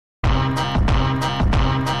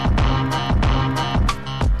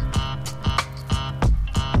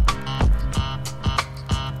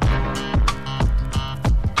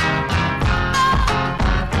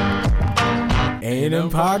A&M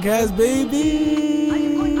Podcast, baby.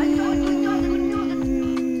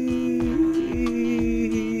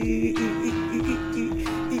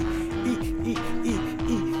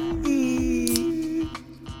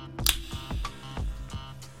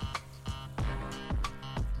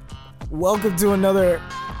 Welcome to another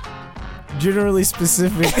generally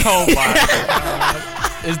specific. Oh my God.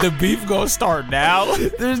 Is the beef gonna start now?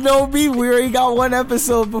 There's no beef. We already got one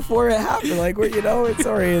episode before it happened. Like, it's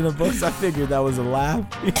already in the books. I figured that was a laugh.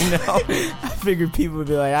 I figured people would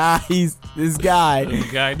be like, he's this guy.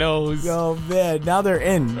 This guy knows. Oh man, now they're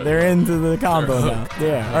in. They're into the combo now.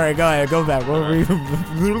 Yeah. All right, go ahead. Go back. What were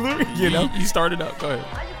You started up. Go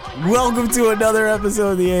ahead. Welcome to another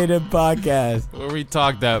episode of the A&M Podcast. Where we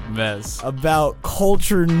talk that mess about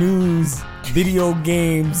culture, news, video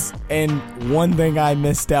games, and one thing I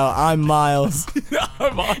missed out. I'm Miles.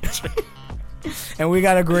 I'm Andre. And we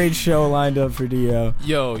got a great show lined up for Dio.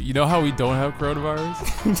 Yo, you know how we don't have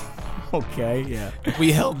coronavirus? Okay, yeah.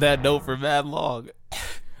 We held that note for mad long.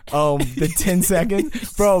 The 10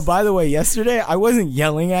 seconds? Bro, by the way, yesterday I wasn't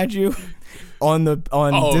yelling at you on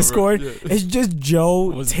Discord. Right, yeah. It's just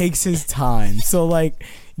Joe takes his time. So like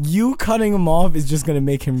you cutting him off is just gonna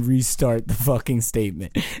make him restart the fucking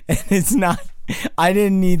statement. And it's not, I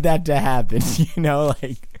didn't need that to happen,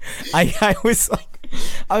 like I was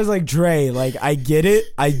like, Dre, like I get it.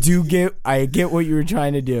 I get what you were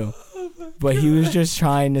trying to do. But he was just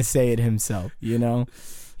trying to say it himself,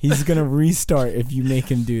 He's gonna restart if you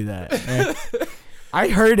make him do that. Right? I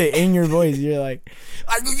heard it in your voice. You're like,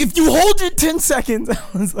 if you hold it 10 seconds. I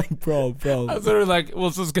was like, bro. I was literally like,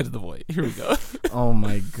 well, let's get to the point. Here we go. Oh,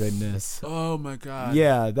 my goodness. Oh, my God.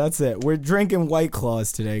 Yeah, that's it. We're drinking White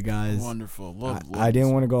Claws today, guys. Wonderful. I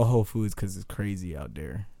didn't want to go Whole Foods because it's crazy out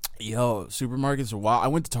there. Yo, supermarkets are wild. I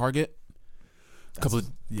went to Target a couple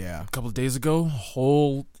of days ago.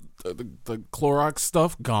 The Clorox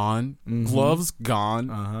stuff gone, gloves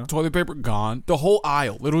gone, toilet paper gone. The whole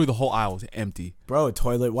aisle, literally the whole aisle was empty. Bro,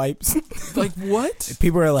 toilet wipes. Like what?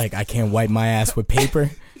 People are like, I can't wipe my ass with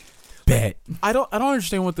paper. Bet. I don't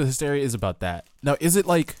understand what the hysteria is about that. Now, is it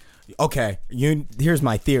like, okay, here's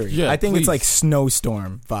my theory. Yeah, I think please. It's like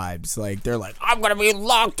snowstorm vibes. Like they're like, I'm gonna be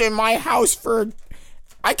locked in my house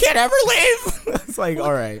I can't ever leave. It's like,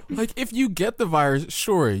 all right. Like, if you get the virus,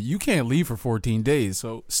 sure, you can't leave for 14 days,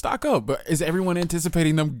 so stock up. But is everyone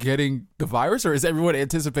anticipating them getting the virus, or is everyone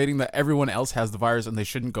anticipating that everyone else has the virus and they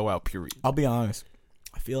shouldn't go out, period? I'll be honest.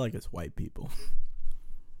 I feel like it's white people.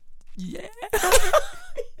 Yeah.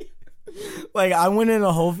 Like, I went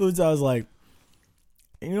into Whole Foods, I was like,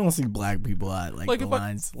 you don't see black people at, like the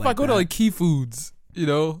lines. If I go to, like, Key Foods, they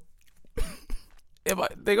gonna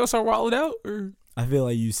start wilding out, or... I feel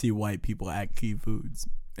like you see white people at Key Foods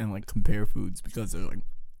and like compare foods because they're like,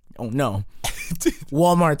 oh no,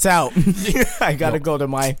 Walmart's out. I gotta go to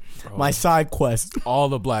my side quest. All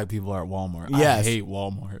the black people are at Walmart. Yes. I hate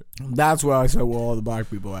Walmart. That's where I said where all the black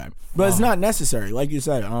people are at. But it's not necessary, like you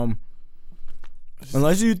said.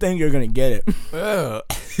 Unless you think you're gonna get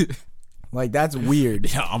it. Like that's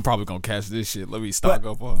weird. Yeah, I'm probably gonna catch this shit. Let me stock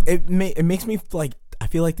up on it. It makes me like I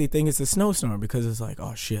feel like they think it's a snowstorm because it's like,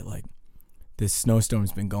 oh shit, like. This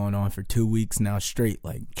snowstorm's been going on for 2 weeks now straight.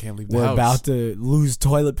 Like, can't leave the we're house. About to lose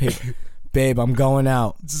toilet paper. Babe, I'm going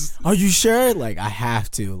out. Are you sure? Like, I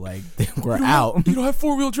have to. Like, we're out. You don't have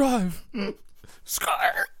 4-wheel drive.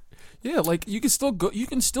 Scar. Yeah, like, you can still go. You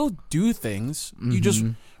can still do things. Mm-hmm. You just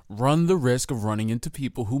run the risk of running into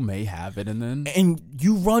people who may have it, and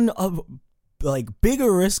you run a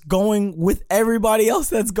bigger risk going with everybody else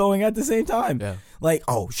that's going at the same time. Yeah. Like,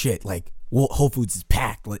 oh shit. Like, Whole Foods is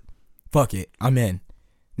packed. Like. Fuck it, I'm in.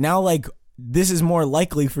 Now, like, this is more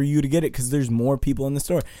likely for you to get it because there's more people in the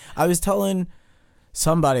store. I was telling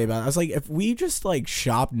somebody about it. I was like, if we just, like,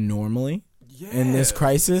 shopped normally in this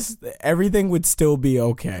crisis, everything would still be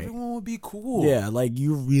okay. Everyone would be cool. Yeah, like,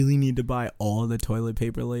 you really need to buy all the toilet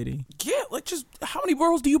paper, lady. Yeah, like, just how many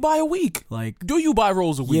rolls do you buy a week? Like, do you buy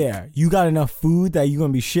rolls a week? Yeah, you got enough food that you're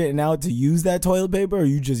going to be shitting out to use that toilet paper, or are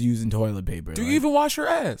you just using toilet paper? Do you even wash your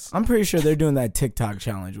ass? I'm pretty sure they're doing that TikTok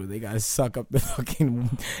challenge where they got to suck up the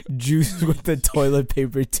fucking juice with the toilet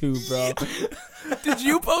paper too, bro. Did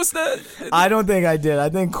you post that? I don't think I did. I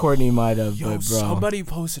think Courtney might have, but bro. Somebody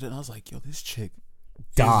posted it, and I was like, yo, this chick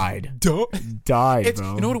died, bro.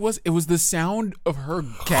 You know what it was? It was the sound of her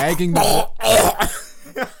gagging.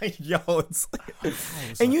 Yo, it's like,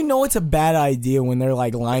 and you know it's a bad idea when they're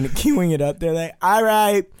like queuing it up. They're like, all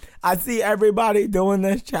right, I see everybody doing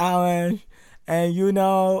this challenge, and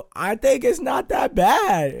I think it's not that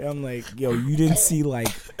bad. I'm like, yo, you didn't see like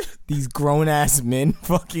these grown ass men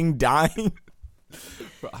fucking dying.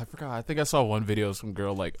 Bro, I forgot. I think I saw one video of some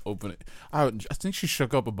girl like open it. I think she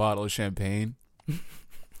shook up a bottle of champagne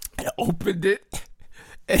and opened it,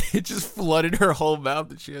 and it just flooded her whole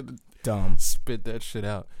mouth, and she had to spit that shit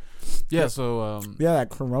out. Yeah, so that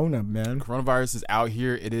corona, man. Coronavirus is out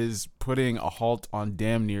here. It is putting a halt on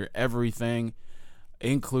damn near everything,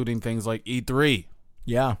 including things like E3.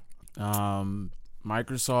 Yeah.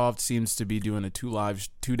 Microsoft seems to be doing a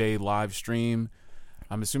 2-day live stream.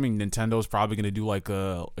 I'm assuming Nintendo's probably going to do like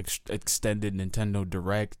a extended Nintendo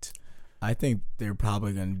Direct. I think they're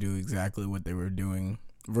probably going to do exactly what they were doing,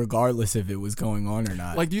 regardless if it was going on or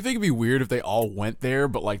not. Like, do you think it'd be weird if they all went there,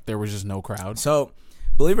 but like there was just no crowd? So,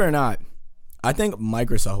 believe it or not, I think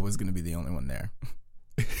Microsoft was going to be the only one there.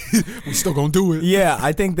 We still gonna do it. Yeah,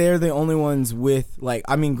 I think they're the only ones with like.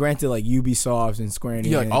 I mean, granted, like Ubisoft and Square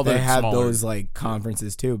Enix, all they have smaller. those like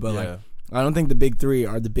conferences too. But like, I don't think the big three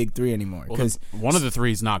are the big three anymore because one of the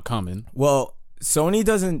three is not coming. Well, Sony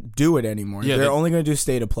doesn't do it anymore. Yeah, they're only gonna do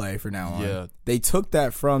State of Play for now on. Yeah, they took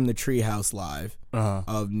that from the Treehouse Live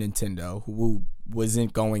of Nintendo, who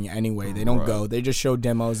wasn't going anyway. They don't go. They just show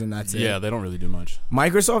demos and that's it. Yeah, they don't really do much.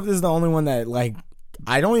 Microsoft is the only one that like.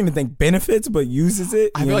 I don't even think benefits, but uses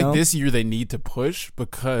it. I feel like this year they need to push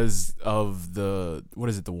because of the what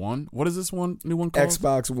is it? The one? What is this one? New one called?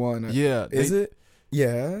 Xbox One. Yeah, is it?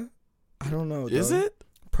 Yeah, I don't know. Is it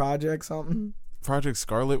Project something? Project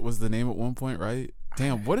Scarlet was the name at one point, right?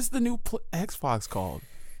 Damn, what is the new Xbox called?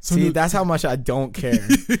 See, that's how much I don't care.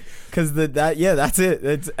 Because that's it.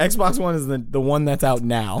 It's Xbox One is the one that's out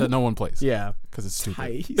now that no one plays. Yeah, because it's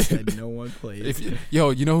stupid. He said no one plays.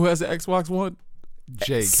 You know who has the Xbox One?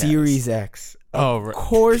 J Series X. Of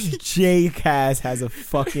course, J-Caz has a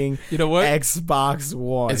fucking Xbox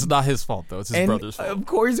One. It's not his fault though. It's his brother's fault. Of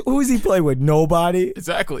course, who's he play with? Nobody.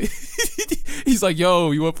 Exactly. He's like,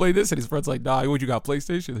 "Yo, you want to play this?" And his friend's like, "Nah, what you got?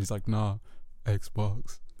 PlayStation?" He's like, "Nah,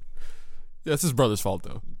 Xbox." Yeah, it's his brother's fault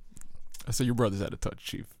though. I said your brother's had a touch,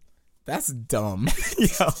 Chief. That's dumb.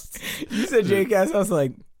 Yo, you said J-Caz. I was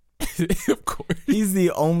like. Of course, he's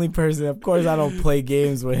the only person. Of course, I don't play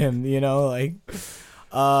games with him. You know, like,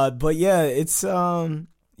 but yeah, it's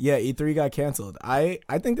E3 got canceled. I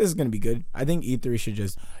think this is gonna be good. I think E3 should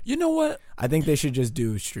just. You know what? I think they should just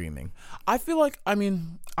do streaming. I feel like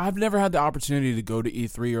I've never had the opportunity to go to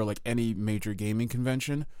E3 or like any major gaming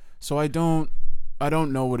convention, so I don't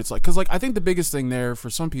know what it's like. Because like I think the biggest thing there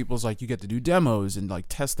for some people is like you get to do demos and like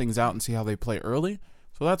test things out and see how they play early.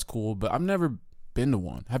 So that's cool. But I've never been to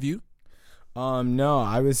one. Have you? No,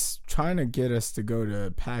 I was trying to get us to go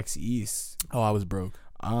to PAX East. Oh, I was broke.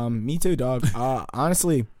 Me too, dog.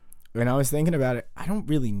 Honestly, when I was thinking about it, I don't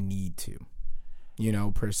really need to,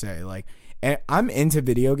 per se. Like, and I'm into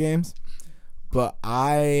video games, but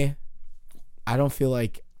I don't feel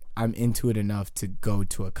like I'm into it enough to go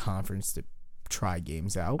to a conference to try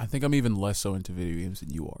games out. I think I'm even less so into video games than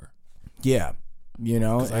you are. Yeah.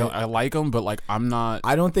 I like them, but like I'm not.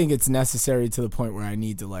 I don't think it's necessary to the point where I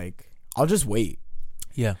need to like. I'll just wait.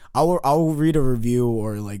 Yeah, I'll read a review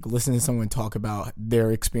or like listen to someone talk about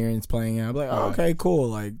their experience playing it. I'm like, oh, okay, cool.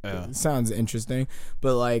 Like, sounds interesting.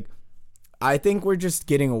 But like, I think we're just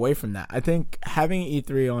getting away from that. I think having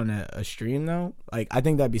E3 on a stream though, like, I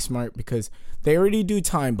think that'd be smart because they already do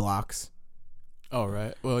time blocks. Oh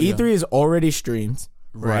right. Well, E3 is already streamed.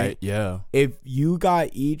 Right. Yeah. If you got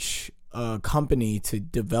each company to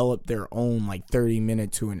develop their own like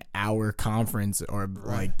 30-minute to an hour conference or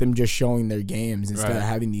like them just showing their games instead of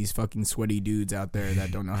having these fucking sweaty dudes out there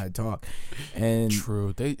that don't know how to talk. And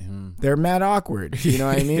true, they're mad awkward. You know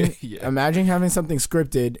what I mean? Yeah. Imagine having something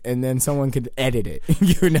scripted and then someone could edit it.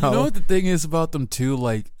 You know what the thing is about them too?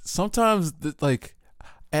 Like sometimes like,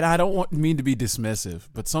 and I don't mean to be dismissive,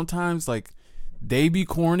 but sometimes like they be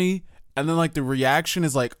corny. And then, like, the reaction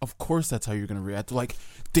is like, of course that's how you're going to react. They're like,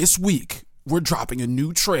 this week, we're dropping a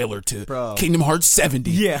new trailer to Kingdom Hearts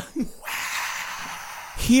 70. Yeah.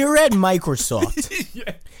 Here at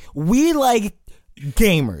Microsoft, we like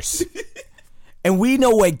gamers. And we know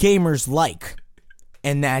what gamers like.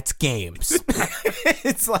 And that's games.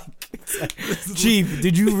 It's like, Chief,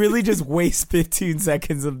 did you really just waste 15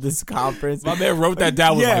 seconds of this conference? My man wrote that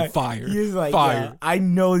down with like fire. He was like, fire. Yeah, I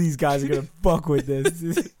know these guys are going to fuck with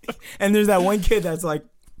this. And there's that one kid that's like,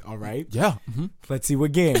 all right. Yeah. Let's see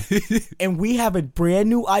what game. And we have a brand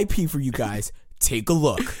new IP for you guys. Take a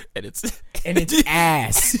look. And it's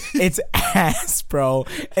ass. It's ass, bro.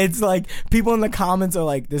 It's like people in the comments are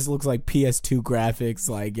like, this looks like PS2 graphics.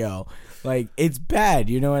 Like, yo, like it's bad.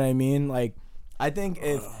 You know what I mean? Like, I think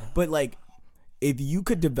if you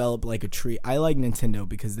could develop like a tree, I like Nintendo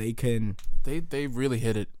because they can. They really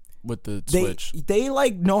hit it. with the Switch. They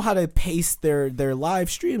like know how to pace their live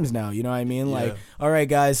streams now. You know what I mean? Like, all right,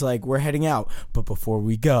 guys, like we're heading out, but before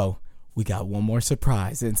we go, we got one more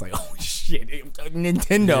surprise. And it's like, oh shit,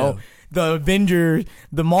 Nintendo, the Avengers,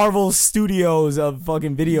 the Marvel Studios of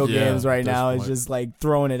fucking video games right now is just like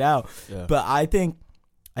throwing it out. Yeah. But I think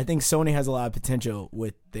Sony has a lot of potential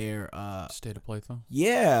with their State of Play though.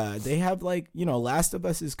 Yeah, they have like, you know, Last of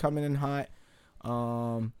Us is coming in hot.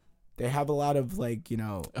 They have a lot of like, you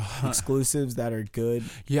know, exclusives that are good.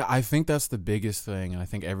 Yeah, I think that's the biggest thing, and I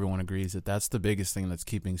think everyone agrees that that's the biggest thing that's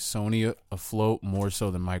keeping Sony afloat more so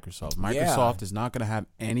than Microsoft. Microsoft is not going to have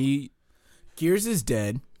any. Gears is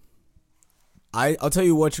dead. I'll tell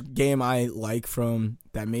you which game I like from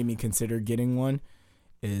that made me consider getting one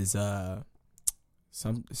is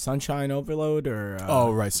Sunshine Overload or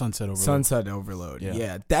Sunset Overload. Sunset Overload.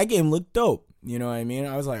 Yeah, that game looked dope. You know what I mean?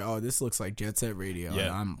 I was like, oh, this looks like Jet Set Radio. Yeah.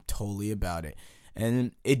 And I'm totally about it.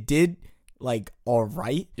 And it did, like, all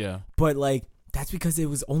right. Yeah. But, like, that's because it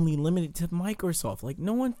was only limited to Microsoft. Like,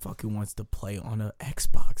 no one fucking wants to play on an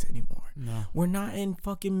Xbox anymore. No. We're not in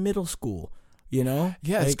fucking middle school, you know?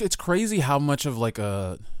 Yeah, like, it's crazy how much of, like,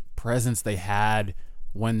 a presence they had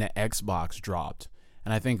when the Xbox dropped.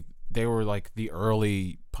 And I think they were like the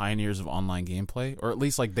early pioneers of online gameplay, or at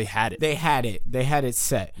least like they had it. They had it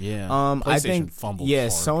set. Yeah. I think fumbled. Yeah,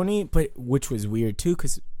 hard. Sony, but which was weird too,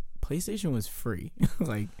 because PlayStation was free.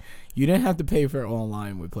 Like you didn't have to pay for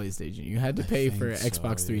online with PlayStation. You had to pay for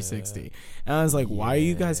Xbox 360. Yeah. And I was like, why do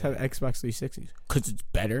you guys have Xbox 360s? Because it's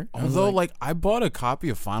better. Although, like I bought a copy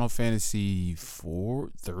of Final Fantasy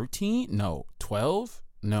 13? No, 12.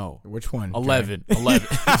 No. Which one? 11.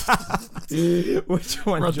 Which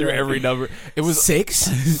one? Run through every number. It was 6,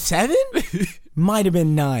 7, might have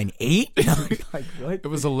been 9, 8. Like what? It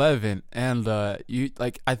was 11, and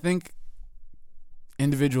I think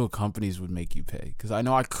individual companies would make you pay because I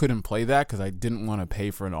know I couldn't play that because I didn't want to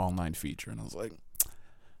pay for an online feature, and I was like,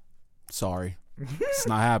 sorry, it's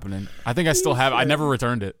not happening. I think I still have. I never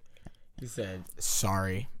returned it. He said,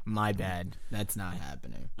 "Sorry, my bad. That's not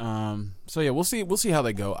happening." So yeah, we'll see. We'll see how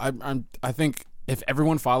they go. I think if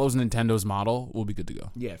everyone follows Nintendo's model, we'll be good to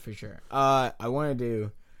go. Yeah, for sure. I wanted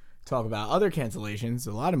to talk about other cancellations.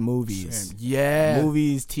 A lot of movies. Yeah,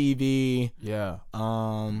 movies, TV. Yeah.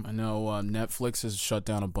 I know Netflix has shut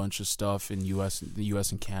down a bunch of stuff in the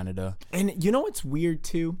U.S. and Canada. And you know what's weird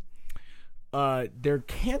too? They're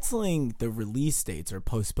canceling the release dates or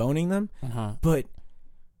postponing them. But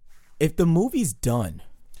if the movie's done,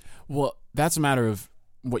 well, that's a matter of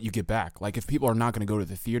what you get back. Like if people are not going to go to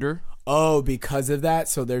the theater, because of that,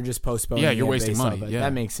 so they're just postponing. Yeah, you're wasting money. Yeah.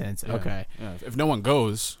 That makes sense. Yeah. Okay. Yeah. If no one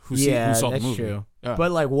goes, who saw the movie? True. Yeah.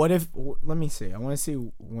 But like, what if? Let me see. I want to see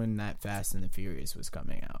when that Fast and the Furious was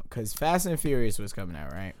coming out, because Fast and the Furious was coming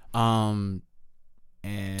out, right?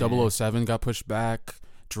 And 007 got pushed back.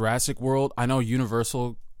 Jurassic World. I know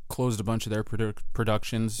Universal closed a bunch of their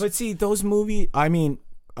productions. But see, those movies. I mean.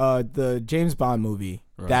 The James Bond movie,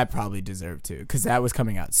 that probably deserved to, because that was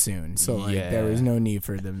coming out soon. So like, there was no need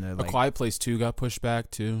for them to. Like, A Quiet Place 2 got pushed back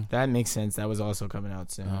too. That makes sense. That was also coming out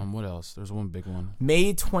soon. What else? There's one big one.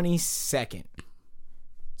 May 22nd.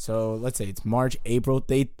 So let's say it's March, April.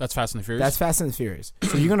 That's Fast and the Furious. That's Fast and the Furious.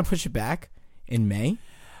 So you're gonna push it back in May?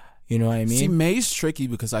 You know what I mean? See, May's tricky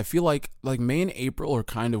because I feel like May and April are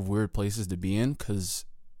kind of weird places to be in because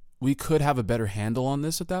we could have a better handle on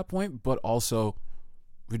this at that point, but also.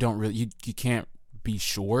 We don't really, you can't be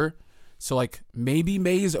sure. So, like, maybe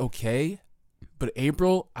May is okay, but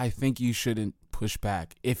April, I think you shouldn't push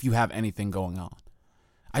back if you have anything going on.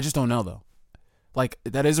 I just don't know, though. Like,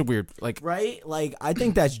 that is a weird, like... Right? Like, I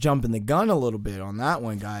think that's jumping the gun a little bit on that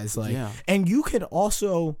one, guys. Like, and you could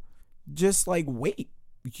also just, like, wait.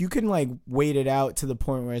 You can, like, wait it out to the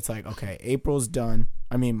point where it's like, okay, April's done.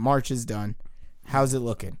 I mean, March is done. How's it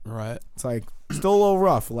looking? Right. It's like still a little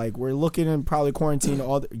rough. Like we're looking in probably quarantine.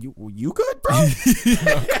 You good, bro?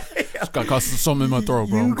 Just got something in my throat,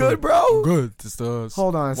 bro. You good, bro? I'm good. Just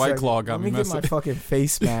hold on. White Claw got me messing. Let me get my fucking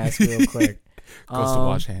face mask real quick. Goes to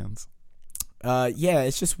wash hands. Yeah,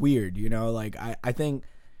 it's just weird, you know. Like I think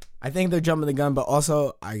they're jumping the gun, but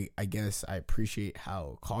also I guess I appreciate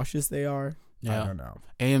how cautious they are. Yeah. I don't know.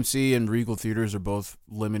 AMC and Regal theaters are both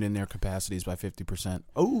limiting their capacities by 50%.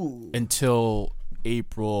 Oh. Until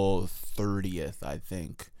April 30th, I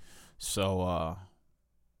think. So,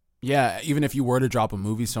 yeah, even if you were to drop a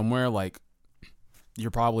movie somewhere, like,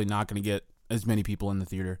 you're probably not going to get as many people in the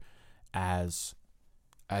theater as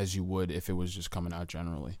you would if it was just coming out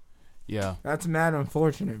generally. Yeah. That's mad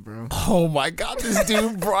unfortunate, bro. Oh my God, this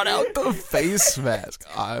dude brought out the face mask.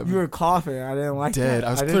 You were coughing. I didn't like that. I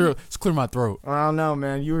was clear my throat. I don't know,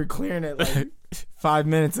 man. You were clearing it like 5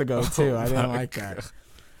 minutes ago too. I didn't like that.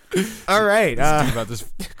 All right. About this,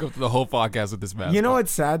 go through the whole podcast with this mask. You know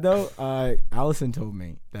what's sad though? Allison told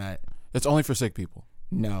me that it's only for sick people.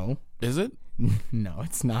 No. Is it? No,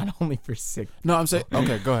 it's not only for sick people. No, I'm saying,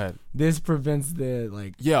 okay, go ahead. This prevents the,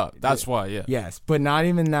 like... Yeah, that's why, yeah. Yes, but not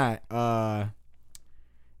even that.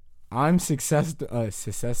 I'm susceptible.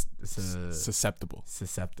 Susceptible,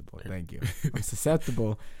 thank you. I'm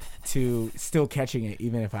susceptible to still catching it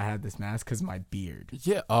even if I had this mask because of my beard.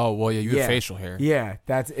 Yeah. Oh, well, yeah, you have facial hair. Yeah,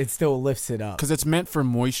 it still lifts it up. Because it's meant for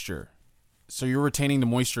moisture. So you're retaining the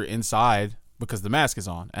moisture inside because the mask is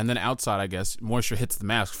on. And then outside, I guess, moisture hits the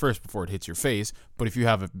mask first before it hits your face. But if you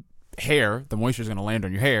have hair, the moisture is going to land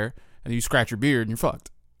on your hair, and you scratch your beard and you're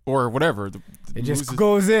fucked. Or whatever. It just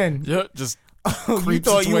goes in. Yeah, just you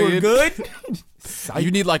thought you were good?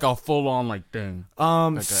 You need like a full-on like thing.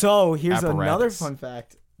 Like so here's another fun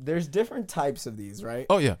fact. There's different types of these, right?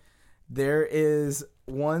 Oh, yeah. There is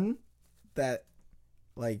one that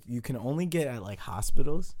like you can only get at like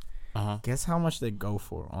hospitals. Guess how much they go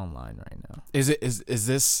for online right now? Is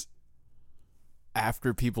this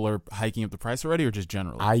after people are hiking up the price already, or just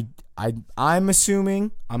generally? I'm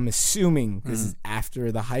assuming this is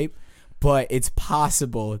after the hype, but it's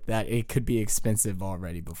possible that it could be expensive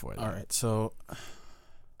already before that. All right, so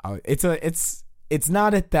it's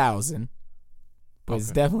not 1,000, but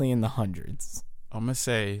it's definitely in the hundreds. I'm gonna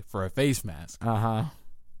say for a face mask.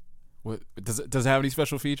 What does it have any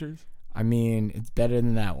special features? I mean, it's better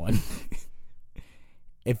than that one.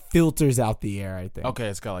 It filters out the air, I think. Okay,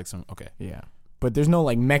 it's got like some... Okay. Yeah. But there's no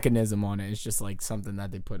like mechanism on it. It's just like something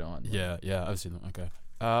that they put on. Yeah, I've seen them. Okay.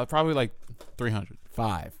 Probably like 300.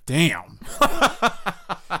 5. Damn.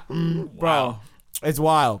 Bro, it's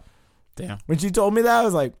wild. Damn. When she told me that, I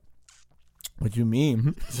was like, what you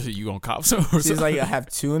mean? You gonna cop some? She's like, I have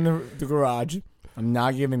 2 in the garage. I'm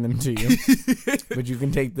not giving them to you, but you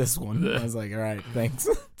can take this one. I was like, all right, thanks.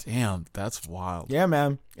 Damn, that's wild. Yeah,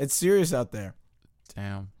 man. It's serious out there.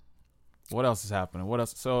 Damn. What else is happening? What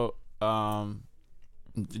else? So,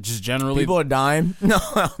 just generally... People are dying? No,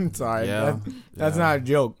 I'm sorry. Yeah. That's not a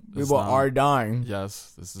joke. People are dying.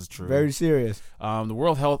 Yes, this is true. Very serious. The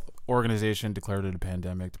World Health Organization declared it a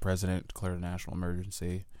pandemic. The president declared a national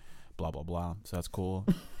emergency. Blah, blah, blah. So that's cool.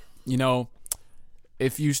 You know...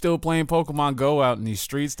 If you still playing Pokemon Go out in these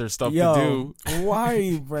streets, there's stuff to do. Why are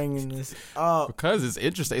you bringing this up? Because it's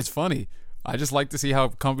interesting. It's funny. I just like to see how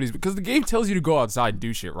companies... Because the game tells you to go outside and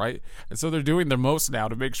do shit, right? And so they're doing their most now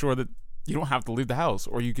to make sure that you don't have to leave the house,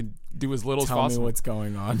 or you can do as little as possible. Tell me what's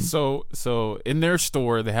going on. So in their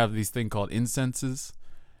store, they have these thing called incenses.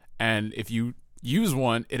 And if you use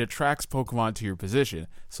one, it attracts Pokemon to your position.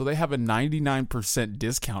 So they have a 99%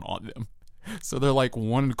 discount on them. So they're like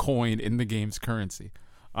 1 coin in the game's currency.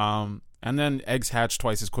 And then eggs hatch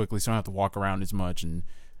twice as quickly, so you don't have to walk around as much, and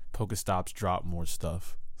Pokestops drop more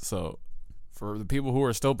stuff. So for the people who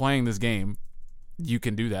are still playing this game, you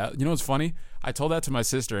can do that. You know what's funny? I told that to my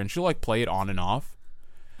sister, and she'll like play it on and off.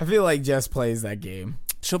 I feel like Jess plays that game.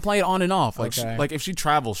 She'll play it on and off. Like, okay. Like if she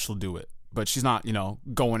travels, she'll do it. But she's not,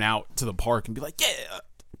 going out to the park and be like, yeah,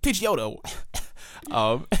 Pidgeotto.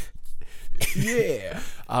 Yeah.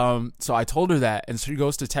 So I told her that, and she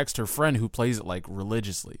goes to text her friend who plays it like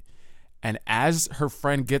religiously. And as her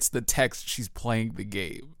friend gets the text, she's playing the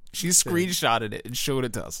game. She screenshotted it and showed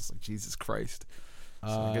it to us. I was like, Jesus Christ. So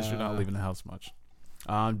I guess you're not leaving the house much.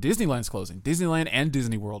 Disneyland's closing. Disneyland and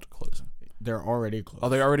Disney World are closing. They're already closed. Oh,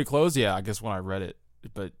 they already closed? Yeah, I guess when I read it.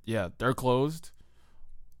 But yeah, they're closed.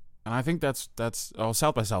 And I think that's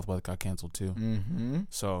South by Southwest got canceled too. Mm-hmm.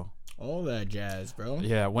 So... all that jazz, bro.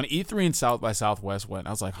 Yeah, when E3 and South by Southwest went, I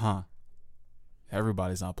was like,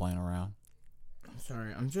 everybody's not playing around.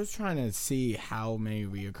 Sorry, I'm just trying to see how many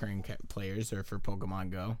reoccurring players are for Pokemon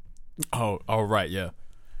Go. Oh, right, yeah.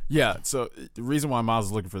 Yeah, so the reason why Miles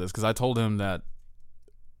is looking for this, because I told him that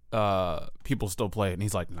people still play it, and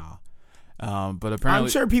he's like, nah. But apparently... I'm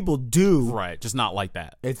sure people do. Right, just not like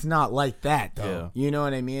that. It's not like that, though. Yeah. You know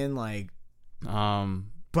what I mean? Like,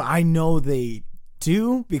 but I know they...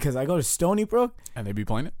 do, because I go to Stony Brook and they be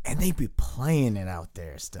playing it, and they be playing it out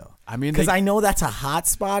there still. I mean, because I know that's a hot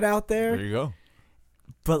spot out there. There you go.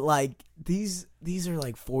 But like these are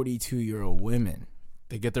like 42-year-old women.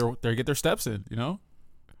 They get their steps in, Nah,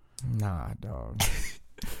 dog.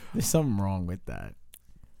 There's something wrong with that.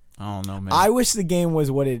 I don't know, man. I wish the game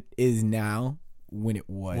was what it is now when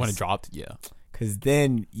it dropped. Yeah, because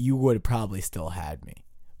then you would have probably still had me.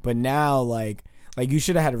 But now, like you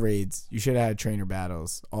should have had raids. You should have had trainer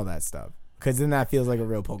battles, all that stuff. Because then that feels like a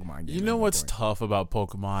real Pokemon game. You know what's tough about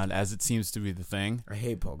Pokemon, as it seems to be the thing? I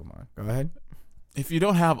hate Pokemon. Go ahead. if you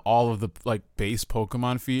don't have all of the like base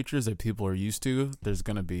Pokemon features that people are used to, there's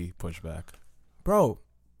gonna be pushback. Bro,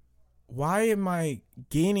 why am I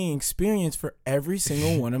gaining experience for every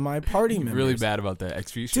single one of my party members? Really bad about that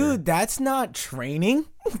XP share. Dude, that's not training.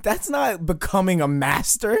 That's not becoming a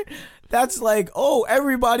master. That's like, oh,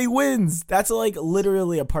 everybody wins. That's like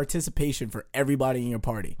literally a participation for everybody in your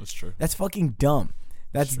party. That's true. That's fucking dumb.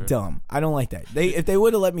 That's dumb. I don't like that. If they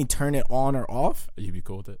would have let me turn it on or off, you'd be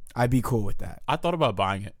cool with it. I'd be cool with that. I thought about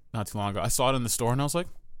buying it not too long ago. I saw it in the store and I was like,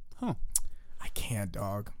 huh. I can't,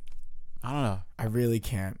 dog. I don't know. I really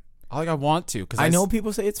can't. I want to because I know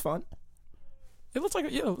people say it's fun. It looks like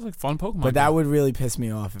fun Pokemon. But that would really piss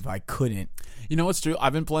me off if I couldn't. You know what's true?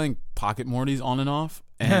 I've been playing Pocket Mortys on and off.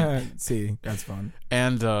 And see, that's fun.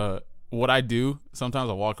 And what I do, sometimes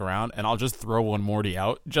I'll walk around and I'll just throw one Morty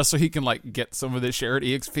out just so he can like get some of the shared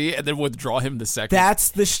EXP and then withdraw him the second. That's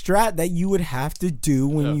the strat that you would have to do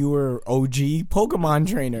when you were OG Pokemon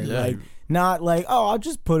trainer. Yeah. Like, not like, oh, I'll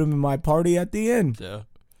just put him in my party at the end. Yeah.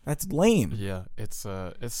 That's lame. Yeah, it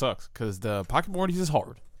sucks because the Pocket Mortys is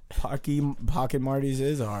hard. Pocket Martys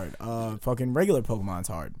is hard. Fucking regular Pokemon's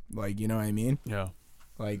hard. Like, you know what I mean? Yeah.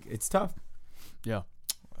 Like, it's tough. Yeah.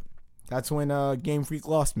 That's when Game Freak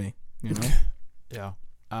lost me. You know?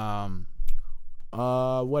 Yeah.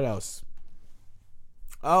 What else?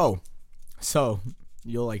 Oh, so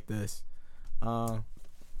you'll like this. Let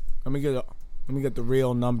me get the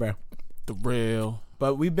real number. The real.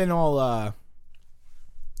 But we've been all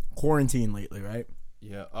quarantined lately, right?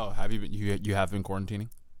 Yeah. Oh, have you been? You have been quarantining?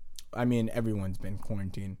 I mean, everyone's been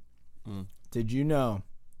quarantined. Did you know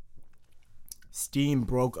Steam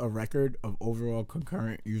broke a record of overall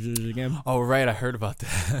concurrent users again? Oh, right. I heard about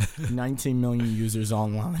that. 19 million users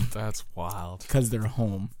online. That's wild. Because they're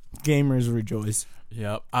home. Gamers rejoice.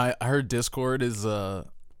 Yep. I heard Discord is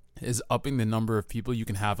upping the number of people you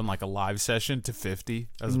can have in like a live session to 50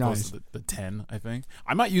 as opposed to the 10, I think.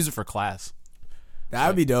 I might use it for class. That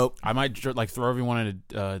would be dope. I might like throw everyone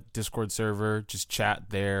in a Discord server, just chat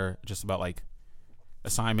there, just about like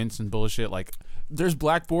assignments and bullshit. Like, there's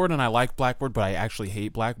Blackboard, and I like Blackboard, but I actually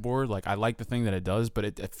hate Blackboard. Like, I like the thing that it does, but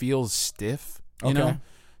it feels stiff, you know?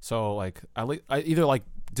 So, like, I either like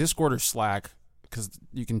Discord or Slack because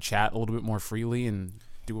you can chat a little bit more freely and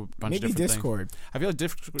do a bunch of different Discord. things. I feel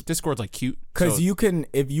like Discord's like cute because you can,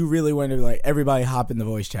 if you really want to, like, everybody hop in the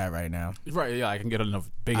voice chat right now. Right? Yeah, I can get enough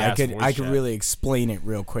big ass. I could really explain it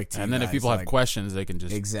real quick to you. And then guys, if people have questions, they can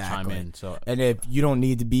just chime in. So, and if you don't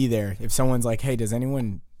need to be there, if someone's like, "Hey, does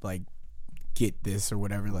anyone like get this or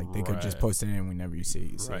whatever?" Like, they could just post it in whenever you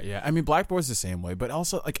see. Right? Yeah. I mean, Blackboard's the same way, but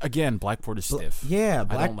also like again, Blackboard is stiff. Yeah,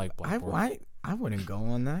 I don't like Blackboard. I wouldn't go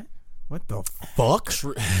on that. What the fuck?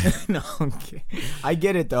 No, okay. I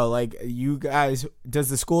get it though. Like, you guys, does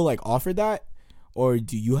the school like offer that, or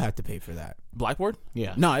do you have to pay for that? Blackboard?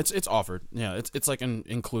 Yeah. No, it's offered. Yeah, it's like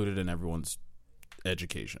included in everyone's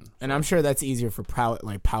education. And I'm sure that's easier for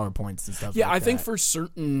PowerPoints and stuff. Yeah, like I think for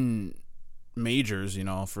certain majors, you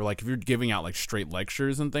know, for like if you're giving out like straight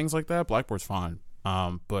lectures and things like that, Blackboard's fine.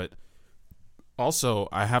 But also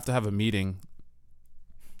I have to have a meeting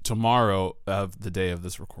tomorrow of the day of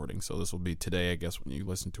this recording, so this will be today, I guess, when you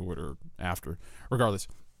listen to it or after. Regardless,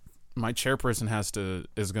 my chairperson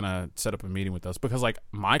is gonna set up a meeting with us because like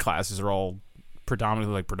my classes are all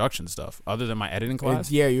predominantly like production stuff, other than my editing class.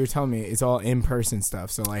 Yeah, you were telling me it's all in person stuff.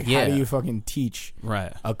 So like, how do you fucking teach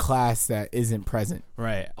a class that isn't present?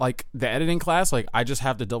 Right, like the editing class, like I just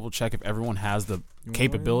have to double check if everyone has the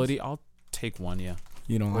capability. I'll take one, yeah.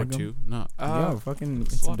 You don't like two? Them? No. Yo, fucking,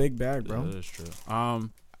 it's a big bag, bro. That is true.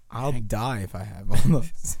 I'll die if I have all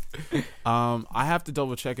those. I have to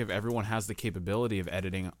double check if everyone has the capability of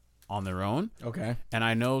editing on their own. Okay. And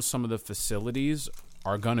I know some of the facilities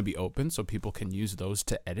are going to be open, so people can use those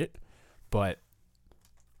to edit, but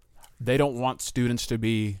they don't want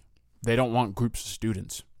they don't want groups of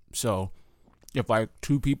students. So if like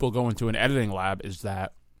two people go into an editing lab, is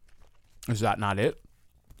that not it?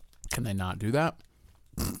 Can they not do that?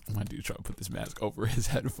 My dude's trying to put this mask over his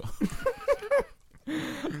headphone.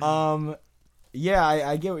 Yeah,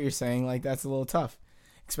 I get what you're saying. Like, that's a little tough,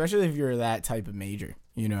 especially if you're that type of major.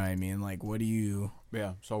 You know what I mean? Like, what do you?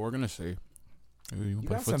 Yeah. So we're gonna see. You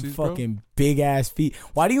got some fucking big ass feet.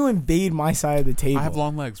 Why do you invade my side of the table? I have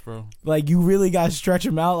long legs, bro. Like, you really gotta stretch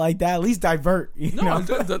them out like that. At least divert. You know?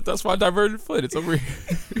 That's why I diverted foot. It's over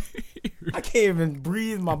here. I can't even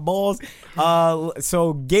breathe. My balls.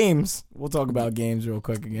 So games. We'll talk about games real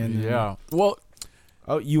quick again. Yeah. Well.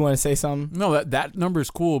 Oh, you want to say something? No, that number is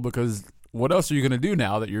cool because what else are you gonna do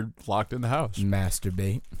now that you're locked in the house?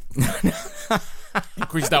 Masturbate.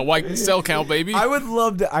 Increase that white cell count, baby. I would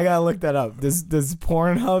love to. I gotta look that up. Does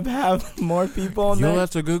Pornhub have more people on there?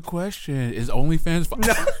 That's a good question. Is OnlyFans?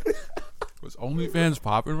 Was OnlyFans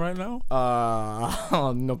popping right now?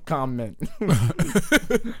 No comment.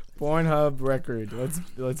 Pornhub record.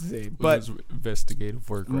 Let's see. But investigative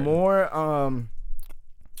work. Right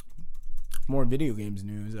more video games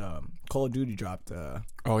news. Call of Duty dropped.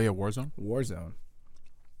 Oh yeah, Warzone.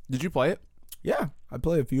 Did you play it? Yeah, I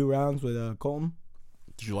played a few rounds with Colton.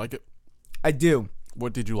 Did you like it? I do.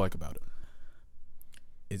 What did you like about it?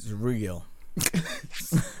 It's real.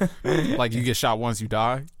 Like you get shot once, you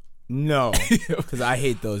die. No, because I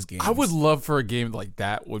hate those games. I would love for a game like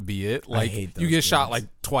that would be it. Like I hate those you get games. shot like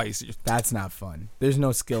twice. That's not fun. There's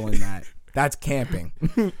no skill in that. That's camping.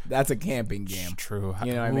 That's a camping game. True.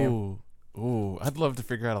 You know what I mean? Ooh, I'd love to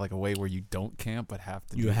figure out like a way where you don't camp but have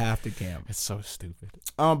to. You have to camp. It's so stupid.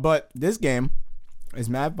 But this game is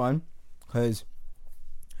mad fun because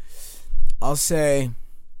I'll say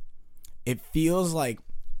it feels like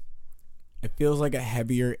a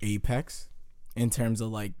heavier Apex in terms of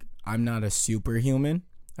like I'm not a superhuman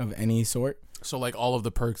of any sort. So like all of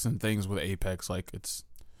the perks and things with Apex, like it's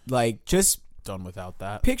like just done without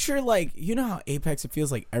that. Picture like you know how Apex it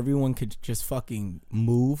feels like everyone could just fucking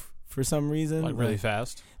move for some reason, like really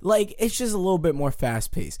fast. Like it's just a little bit more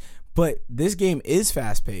fast paced. But this game is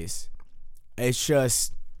fast paced. It's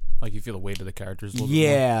just like you feel the weight of the characters. A little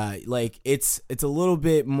bit more. Like it's a little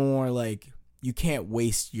bit more like you can't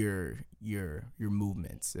waste your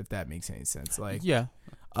movements if that makes any sense. Like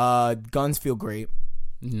guns feel great.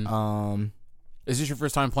 Mm-hmm. Is this your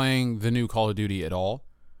first time playing the new Call of Duty at all?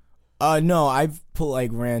 No, I've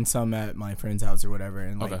ran some at my friend's house or whatever,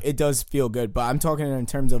 and like it does feel good. But I'm talking in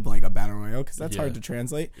terms of like a battle royale because that's hard to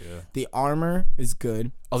translate. Yeah. The armor is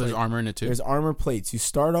good. Oh, there's armor in it too. There's armor plates. You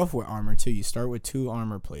start off with armor too. You start with 2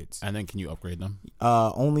 armor plates, and then can you upgrade them?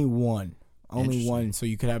 Only one. So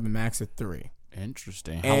you could have a max of 3.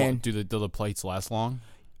 Interesting. How long do the plates last long?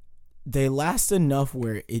 They last enough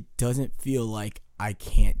where it doesn't feel like I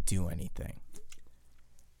can't do anything.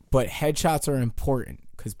 But headshots are important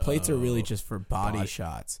because plates are really just for body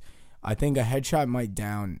shots. I think a headshot might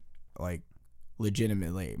down like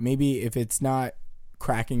legitimately. Maybe if it's not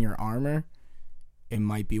cracking your armor, it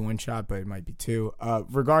might be 1 shot, but it might be 2.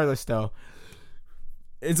 Regardless, though,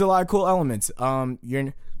 it's a lot of cool elements.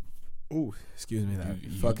 Excuse me, that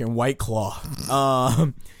fucking White Claw.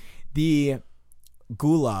 The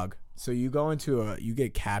gulag. So you go into you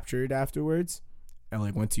get captured afterwards, and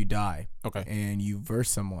like once you die, and you verse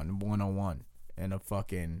someone 1-on-1 in a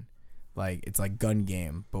fucking like it's like gun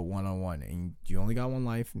game but 1-on-1, and you only got 1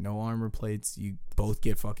 life, no armor plates. You both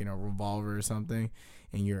get fucking a revolver or something,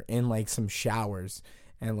 and you're in like some showers,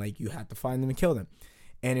 and like you have to find them and kill them.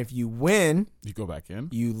 And if you win, you go back in.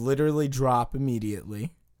 You literally drop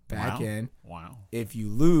immediately. Back in. Wow. If you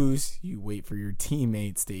lose, you wait for your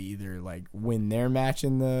teammates to either like win their match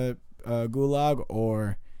in the gulag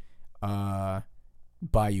or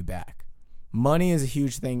buy you back. Money is a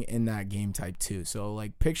huge thing in that game type too. So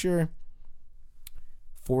like picture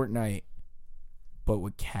Fortnite but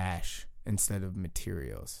with cash instead of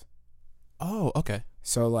materials. Oh, okay.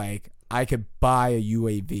 So like I could buy a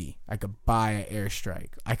UAV. I could buy an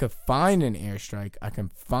airstrike. I could find an airstrike. I can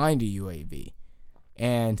find a UAV.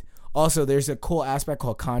 And also, there's a cool aspect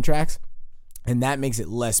called contracts, and that makes it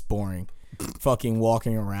less boring fucking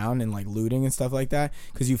walking around and, like, looting and stuff like that,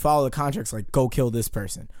 because you follow the contracts, like, go kill this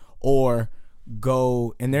person, or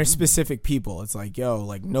go, and there's specific people. It's like, yo,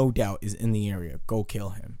 like, No Doubt is in the area. Go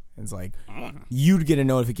kill him. It's like, you'd get a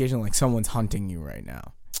notification, like, someone's hunting you right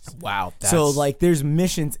now. Wow. So, like, there's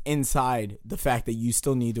missions inside the fact that you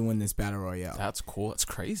still need to win this battle royale. That's cool. That's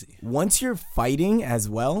crazy. Once you're fighting as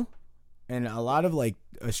well, and a lot of like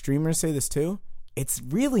streamers say this too, it's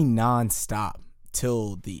really nonstop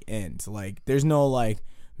till the end. Like there's no like,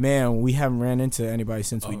 man, we haven't ran into anybody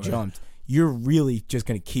since we jumped. You're really just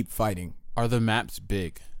gonna keep fighting. Are the maps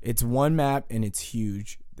big? It's 1 map and it's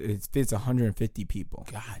huge. It fits 150 people.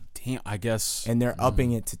 God damn, I guess. And they're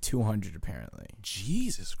upping it to 200 apparently.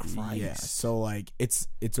 Jesus Christ. Yeah. So like it's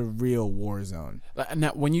a real war zone.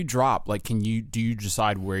 Now when you drop, like do you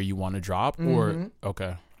decide where you want to drop or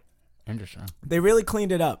okay. Interesting. They really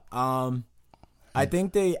cleaned it up. I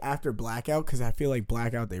think they after Blackout, because I feel like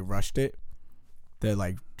Blackout they rushed it. They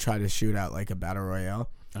like try to shoot out like a battle royale.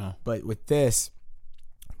 But with this,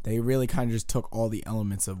 they really kind of just took all the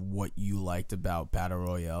elements of what you liked about battle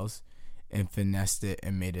royales and finessed it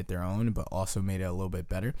and made it their own, but also made it a little bit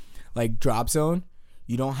better. Like Drop Zone,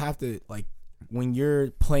 you don't have to like when your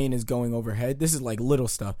plane is going overhead. This is like little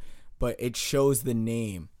stuff, but it shows the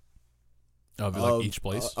name Of like each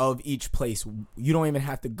place? Of each place. You don't even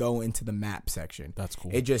have to go into the map section. That's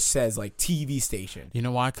cool. It just says like TV station. You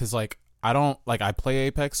know why? Because like I don't like I play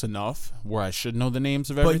Apex enough where I should know the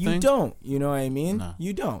names of everything. But you don't. You know what I mean? No.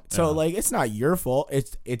 You don't. So like it's not your fault.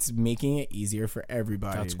 It's making it easier for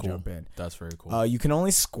everybody to jump in. That's very cool. You can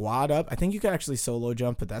only squad up. I think you can actually solo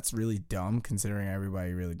jump, but that's really dumb considering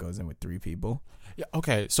everybody really goes in with 3 people. Yeah.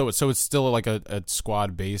 Okay. So it's still like a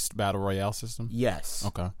squad based battle royale system. Yes.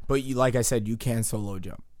 Okay. But like I said, you can solo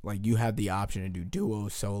jump. Like you have the option to do duo,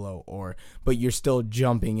 solo, but you're still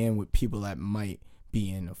jumping in with people that might be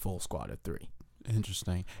in a full squad of 3.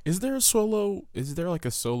 Interesting. Is there like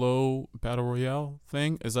a solo battle royale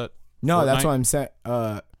thing? Is that no? Fortnite? That's what I'm saying.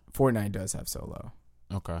 Fortnite does have solo.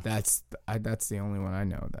 Okay. That's the only one I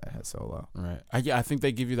know that has solo. Right. I think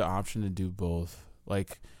they give you the option to do both.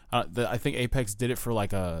 Like I think Apex did it for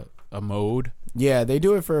like a mode. Yeah, they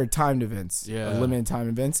do it for timed events. Yeah. Limited time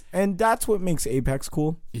events, and that's what makes Apex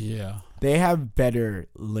cool. Yeah. They have better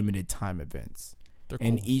limited time events. They're cool.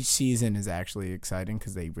 And each season is actually exciting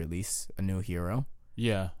because they release a new hero.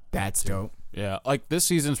 Yeah. That's dope. Yeah. Like this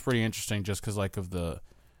season's pretty interesting just because like of the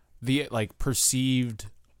like perceived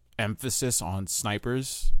emphasis on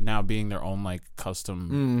snipers now being their own like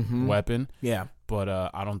custom weapon. Yeah. But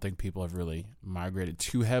I don't think people have really migrated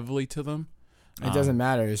too heavily to them. It doesn't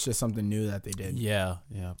matter. It's just something new that they did. Yeah.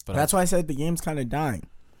 Yeah. But that's why I said the game's kind of dying.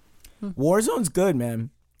 Warzone's good,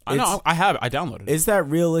 man. I know. I downloaded it. It's that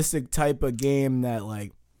realistic type of game that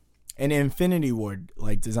like an Infinity Ward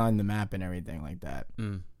like designed the map and everything like that.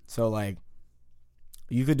 So like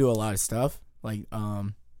you could do a lot of stuff. Like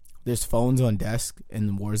there's phones on desk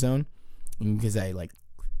in Warzone, and you can say like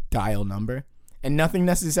dial number, and nothing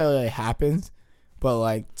necessarily happens, but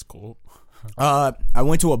like it's cool. I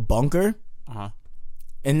went to a bunker,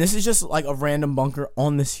 and this is just like a random bunker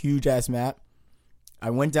on this huge ass map. I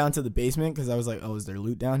went down to the basement because I was like, oh, is there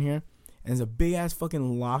loot down here? And there's a big ass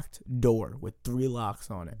fucking locked door with 3 locks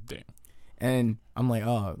on it. Damn. And I'm like,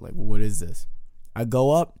 oh, like what is this? I go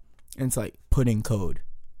up and it's like put in code.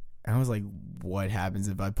 And I was like, what happens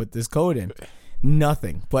if I put this code in?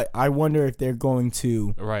 Nothing. But I wonder if they're going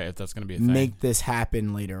to if that's going to be a thing. Make this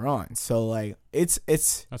happen later on. So like it's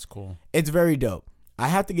that's cool. It's very dope. I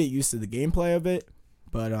have to get used to the gameplay of it,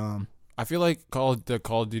 but I feel like the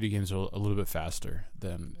Call of Duty games are a little bit faster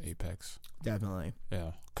than Apex. Definitely.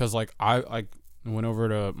 Yeah, because like I went over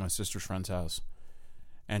to my sister's friend's house,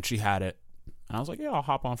 and she had it, and I was like, yeah, I'll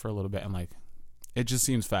hop on for a little bit, and like, it just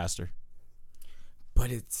seems faster.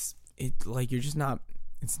 But it's like you're just not.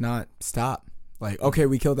 It's not stop. Like okay,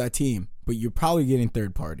 we killed that team, but you're probably getting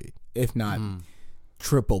third party, if not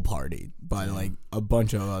triple partied by like a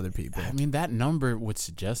bunch of other people. I mean, that number would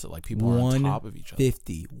suggest that like people are on top of each other.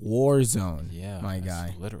 150 Warzone. Yeah, my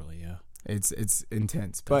guy. Literally, yeah. It's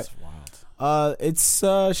intense, That's wild. It's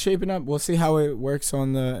shaping up. We'll see how it works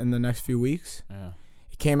in the next few weeks. Yeah.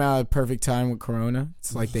 It came out at perfect time with Corona.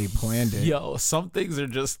 It's like they planned it. Yo, some things are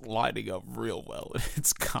just lining up real well.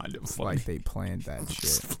 It's kind of funny. Like they planned that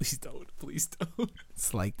shit. Please don't.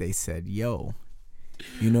 It's like they said, yo,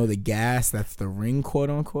 you know the gas that's the ring,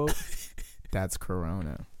 quote unquote? That's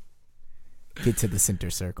Corona. Get to the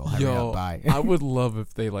center circle. Hurry up, bye. I would love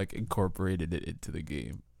if they like incorporated it into the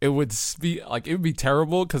game. It would be like it would be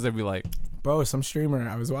terrible because they'd be like, bro, some streamer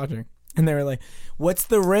I was watching, and they were like, "What's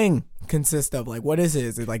the ring consist of? Like, what is it?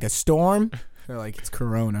 Is it like a storm?" They're like, "It's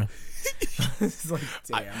Corona." It's like,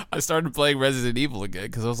 damn. I started playing Resident Evil again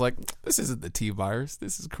because I was like, "This isn't the T virus.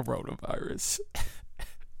 This is coronavirus."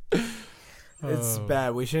 It's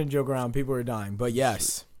bad. We shouldn't joke around. People are dying. But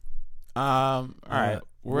yes. All right.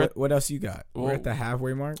 What else you got? We're at the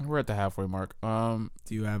halfway mark. We're at the halfway mark. Do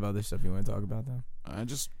you have other stuff you want to talk about though?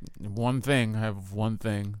 Just one thing. I have one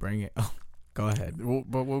thing. Bring it. Oh, go ahead.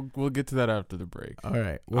 We'll get to that after the break. All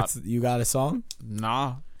right. You got a song?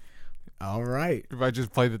 Nah. All right. If I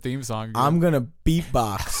just play the theme song, I'm gonna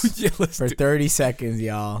beatbox for 30 seconds,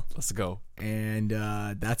 y'all. Let's go. And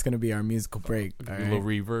that's gonna be our musical break. A little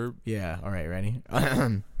reverb. Yeah. All right. Ready?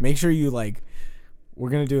 Make sure you like.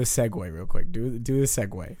 We're gonna do a segue real quick. Do a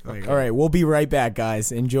segue. Like, all right. We'll be right back,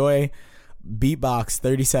 guys. Enjoy beatbox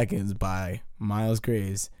 30 seconds by Miles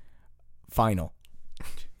Gray's Final.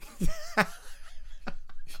 You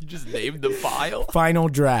just named the file. Final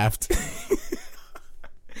draft.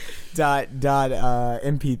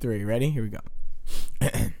 MP3. Ready? Here we go.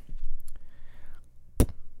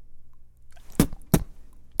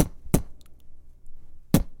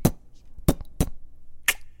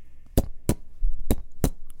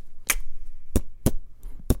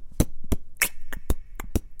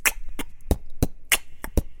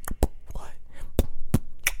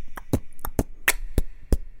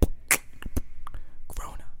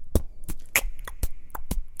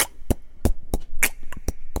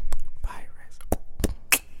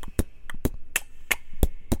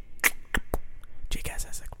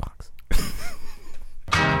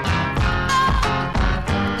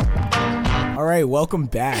 right, welcome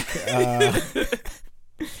back.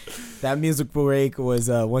 That music break was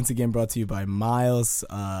once again brought to you by Miles.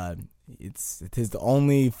 It is the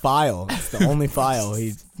only file. It's the only file.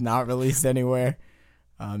 He's not released anywhere.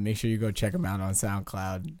 Make sure you go check him out on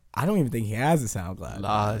SoundCloud. I don't even think he has a SoundCloud.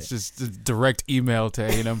 Nah, it's just a direct email to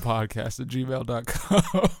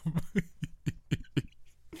ANMpodcast@gmail.com.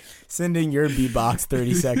 Send in your beatbox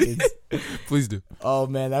 30 seconds. Please do. Oh,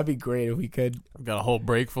 man, that'd be great if we could. I've got a whole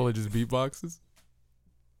break full of just beatboxes.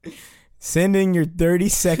 Send in your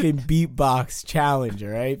 30-second beatbox challenge,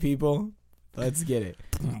 all right, people? Let's get it.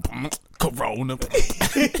 Corona. All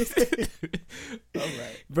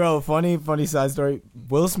right. Bro, funny side story.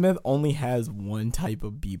 Will Smith only has one type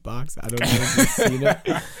of beatbox. I don't know if you've seen it.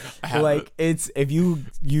 Like, it's, if you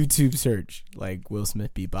YouTube search, like, Will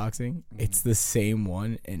Smith beatboxing, it's the same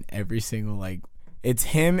one in every single, like, it's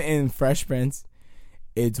him in Fresh Prince.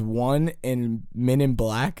 It's one in Men in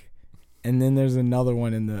Black. And then there's another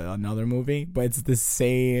one in another movie, but it's the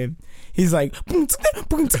same. He's like, and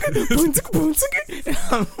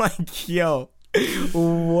I'm like, yo,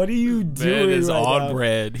 what are you doing? Man is right on now?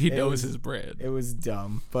 bread. He knows his bread. It was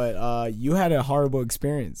dumb, but you had a horrible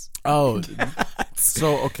experience. Oh,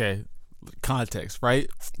 so okay, context, right?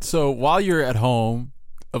 So while you're at home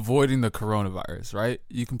avoiding the coronavirus, right,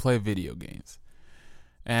 you can play video games,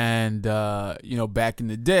 and back in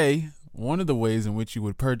the day, one of the ways in which you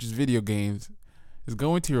would purchase video games is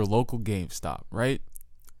going to your local GameStop, right?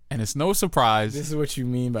 And it's no surprise. This is what you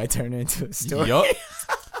mean by turning it into a store. Yup.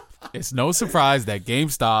 It's no surprise that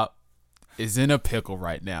GameStop is in a pickle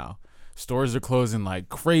right now. Stores are closing like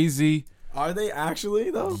crazy. Are they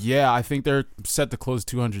actually, though? Yeah, I think they're set to close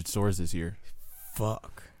 200 stores this year.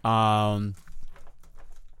 Fuck.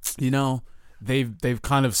 They've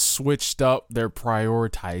kind of switched up their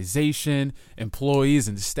prioritization. Employees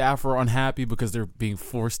and staff are unhappy because they're being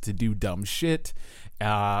forced to do dumb shit.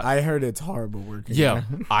 I heard it's horrible working. Yeah,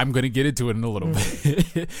 I'm going to get into it in a little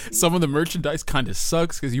bit. Some of the merchandise kind of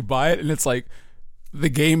sucks because you buy it and it's like the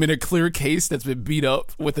game in a clear case that's been beat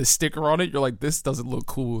up with a sticker on it. You're like, this doesn't look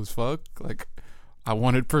cool as fuck. Like, I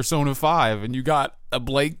wanted Persona 5 and you got a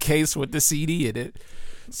blank case with the CD in it.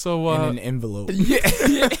 So in an envelope.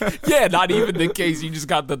 Yeah, not even the case. You just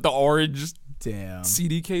got the orange damn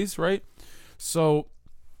CD case, right? So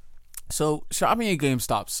shopping at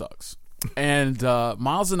GameStop sucks. And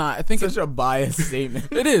Miles and I think such a biased statement.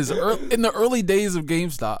 It is. In the early days of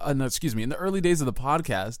GameStop, in the early days of the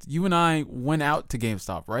podcast, you and I went out to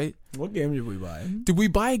GameStop, right? What game did we buy? Did we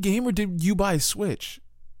buy a game or did you buy a Switch?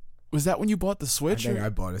 Was that when you bought the Switch? I think I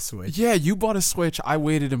bought a Switch. Yeah, you bought a Switch. I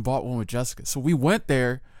waited and bought one with Jessica. So we went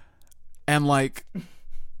there, and like,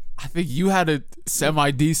 I think you had a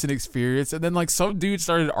semi-decent experience, and then like some dude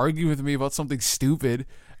started arguing with me about something stupid,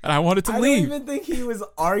 and I wanted to leave. I don't even think he was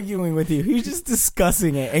arguing with you. He was just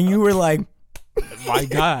discussing it, and you were like, "My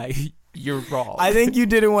guy, you're wrong." I think you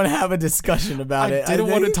didn't want to have a discussion about it. I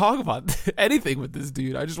didn't want to talk about anything with this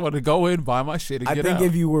dude. I just wanted to go in, buy my shit, and get out. I think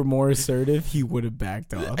if you were more assertive, he would have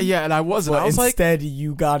backed off. Yeah, and I wasn't. But I was instead,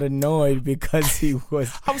 you got annoyed because he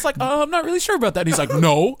was. I was like, I'm not really sure about that. And he's like,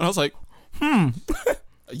 no. And I was like,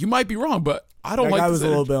 you might be wrong, but I don't like. I was a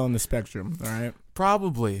little bit on the spectrum. All right,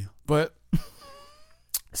 probably, but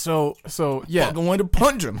so yeah, I wanted to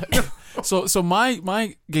punch him. So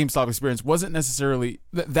my GameStop experience wasn't necessarily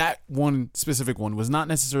that one specific one was not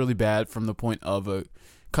necessarily bad from the point of a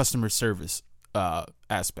customer service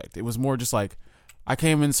aspect. It was more just like I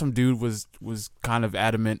came in, some dude was kind of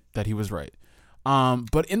adamant that he was right.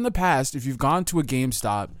 But in the past, if you've gone to a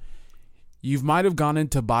GameStop, you might have gone in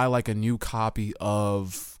to buy like a new copy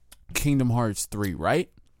of Kingdom Hearts 3, right?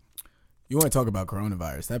 You want to talk about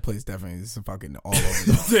coronavirus? That place definitely is fucking all over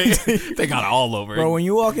the place. They got it all over. Bro, when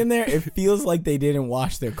you walk in there, it feels like they didn't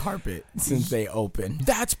wash their carpet since they opened.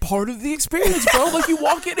 That's part of the experience, bro. Like you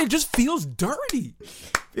walk in, it just feels dirty.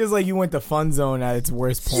 Feels like you went to Fun Zone at its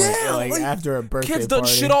worst point. Yeah, like after a birthday kids done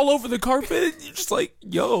party. shit all over the carpet. You're just like,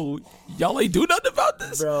 yo, y'all ain't do nothing about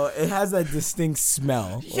this. Bro, it has that distinct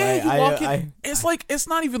smell. Yeah, like, you walk in. It's like, it's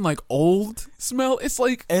not even like old smell. It's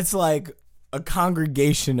like a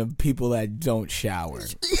congregation of people that don't shower.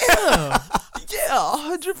 Yeah. Yeah,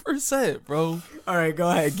 100%, bro. All right, go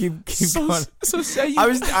ahead. Keep going. So say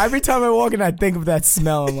you... every time I walk in, I think of that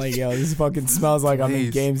smell. I'm like, yo, this fucking smells like I'm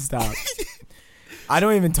in GameStop. I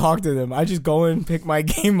don't even talk to them. I just go in, pick my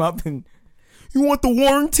game up, and you want the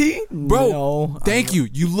warranty? Bro, no, thank you.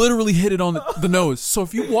 You literally hit it on the nose. So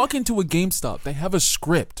if you walk into a GameStop, they have a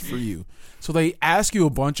script for you. So they ask you a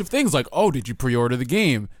bunch of things like, oh, did you pre-order the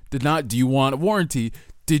game? Do you want a warranty?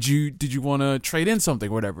 Did you want to trade in something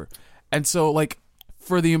or whatever? And so like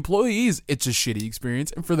For the employees, it's a shitty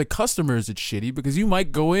experience. And for the customers, it's shitty because you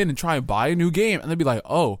might go in and try and buy a new game and they'll be like,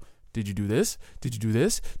 oh, did you do this? Did you do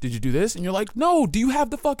this? Did you do this? And you're like, no, do you have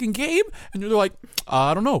the fucking game? And you're like,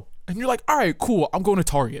 I don't know. And you're like, all right, cool. I'm going to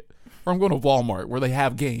Target or I'm going to Walmart where they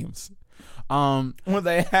have games. Where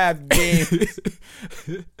they have games.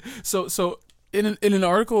 So in an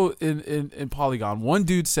article in Polygon, one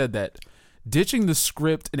dude said that ditching the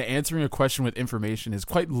script and answering a question with information is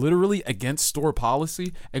quite literally against store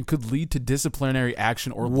policy and could lead to disciplinary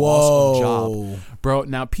action or loss of job. Bro,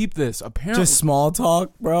 now peep this. Apparently, just small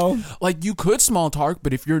talk, bro. Like, you could small talk,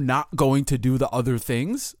 but if you're not going to do the other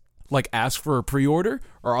things, like ask for a pre-order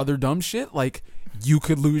or other dumb shit, like, you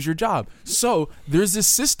could lose your job. So there's this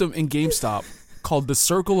system in GameStop called the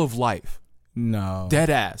Circle of Life. No. Dead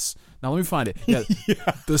ass. Now let me find it. Yeah.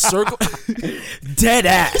 The Circle. Dead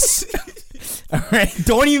ass. All right.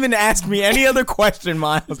 Don't even ask me any other question,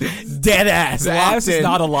 Miles. Dead ass. The ass is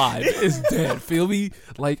not alive. It's dead. Feel me?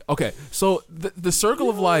 Like, okay. So the Circle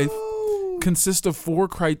of Life consists of four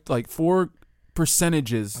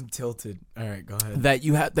percentages. I'm tilted. All right, go ahead. That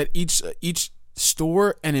you had, that each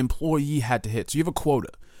store and employee had to hit. So you have a quota.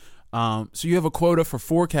 So you have a quota for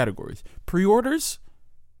 4 categories: pre-orders,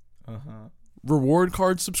 reward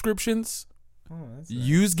card subscriptions,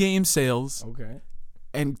 used game sales,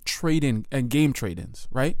 and trade-in and game trade-ins.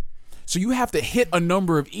 Right. So you have to hit a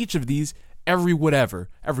number of each of these every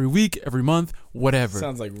week, every month, whatever.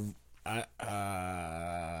 Sounds like I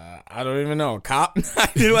don't even know. Cop.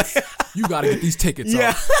 You gotta get these tickets.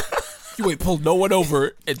 Yeah. You ain't pulled no one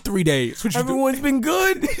over in 3 days. Everyone's been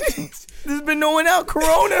good. There's been no one out.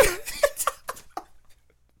 Corona.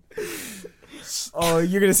 Oh,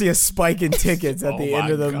 you're going to see a spike in tickets at the end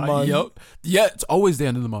of the month. Yep. Yeah, it's always the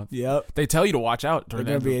end of the month. Yep. They tell you to watch out. There's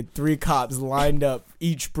going to be 3 cops lined up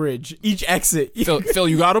each bridge, each exit. Phil,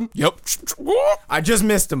 you got him? Yep. I just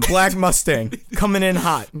missed him. Black Mustang. Coming in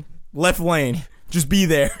hot. Left lane. Just be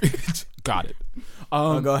there. Got it.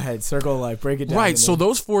 Go ahead. Circle of Life. Break it down. Right. So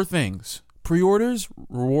those 4 things: pre-orders,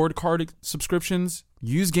 reward card subscriptions,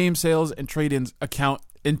 used game sales, and trade-ins account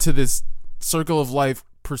into this Circle of Life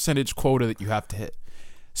percentage quota that you have to hit.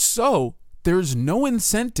 So there's no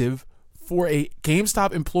incentive for a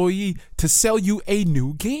GameStop employee to sell you a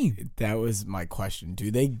new game. That was my question. Do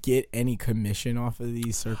they get any commission off of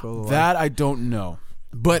these Circle of Life? That I don't know.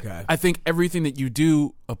 But I think everything that you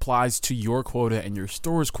do applies to your quota and your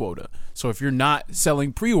store's quota. So if you're not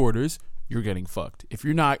selling pre-orders, you're getting fucked. If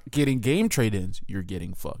you're not getting game trade-ins, you're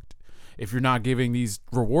getting fucked. If you're not giving these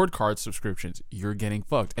reward card subscriptions, you're getting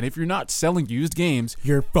fucked. And if you're not selling used games,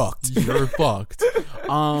 you're fucked. You're fucked.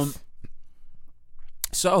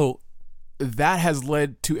 So that has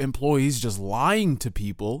led to employees just lying to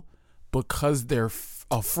people because they're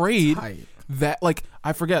afraid that, like,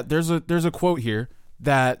 I forget, there's a quote here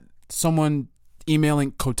that someone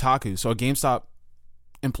emailing Kotaku, so a GameStop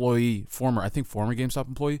employee, former GameStop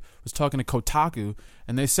employee, was talking to Kotaku,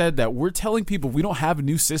 and they said that we're telling people we don't have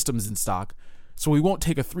new systems in stock, so we won't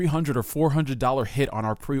take a $300 or $400 hit on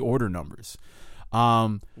our pre-order numbers.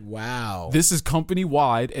 Wow. This is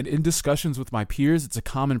company-wide, and in discussions with my peers, it's a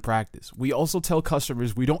common practice. We also tell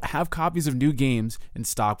customers we don't have copies of new games in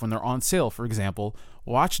stock when they're on sale. For example,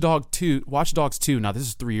 Watch Dogs 2, now this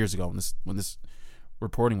is 3 years ago when this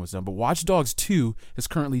reporting was done, but Watch Dogs 2 is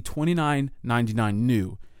currently $29.99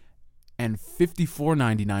 new and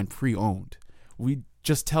 $54.99 pre-owned. We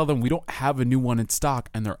just tell them we don't have a new one in stock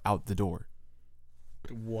and they're out the door.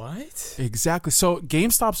 What? Exactly. So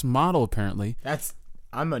GameStop's model, apparently,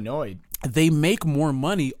 I'm annoyed. They make more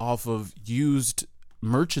money off of used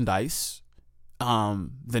merchandise than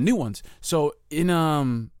new ones. So in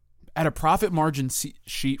at a profit margin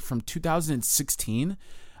sheet from 2016,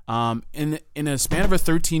 in a span of a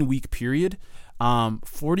 13-week period,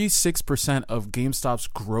 46% of GameStop's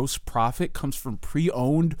gross profit comes from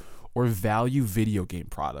pre-owned or value video game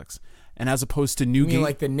products, and as opposed to new games,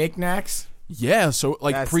 like the knickknacks. Yeah, so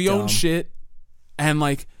like That's pre-owned dumb. shit, and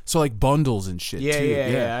like bundles and shit too.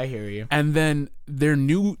 Yeah, I hear you. And then their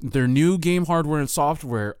new game hardware and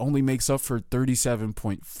software only makes up for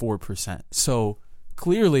 37.4%. So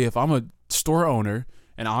clearly, if I'm a store owner,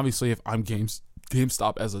 and obviously if I'm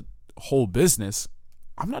GameStop as a whole business,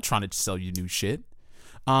 I'm not trying to sell you new shit.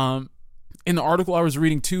 In the article I was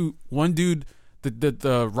reading too, one dude,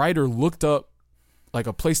 the writer looked up like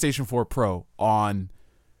a PlayStation 4 Pro on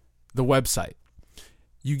the website.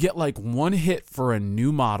 You get like one hit for a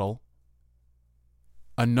new model,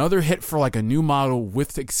 another hit for like a new model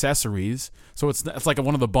with accessories. So it's like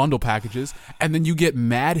one of the bundle packages, and then you get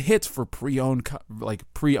mad hits for pre-owned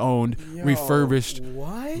refurbished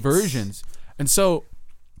versions. And so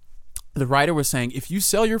the writer was saying, if you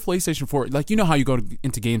sell your PlayStation 4, like, you know how you go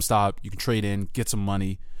into GameStop, you can trade in, get some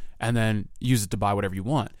money, and then use it to buy whatever you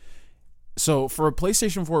want. So for a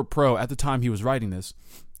PlayStation 4 Pro, at the time he was writing this,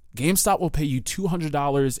 GameStop will pay you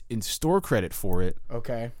 $200 in store credit for it.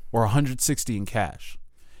 Okay. Or $160 in cash.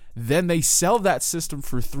 Then they sell that system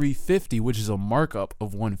for $350, which is a markup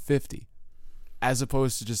of $150, as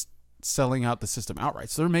opposed to just selling out the system outright.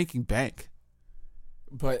 So they're making bank.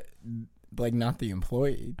 But like not the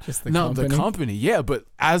employee, just the company. No, the company, yeah. But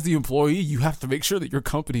as the employee, you have to make sure that your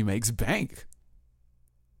company makes bank.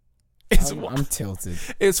 I'm tilted.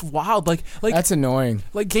 It's wild. Like that's annoying.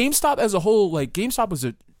 Like GameStop as a whole, like GameStop was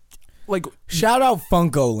a like shout out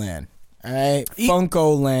Funkoland. All right,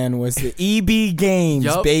 Funkoland was the EB Games,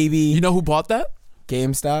 baby. You know who bought that?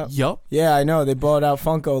 GameStop. Yup. Yeah, I know. They bought out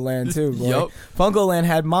Funkoland too. Boy. Yup. Funkoland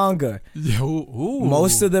had manga. Ooh.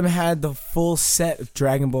 Most of them had the full set of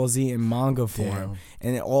Dragon Ball Z in manga form,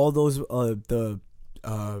 and all those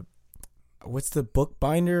what's the book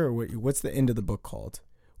binder or what's the end of the book called,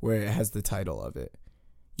 where it has the title of it?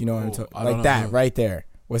 You know what I'm talking like that right there.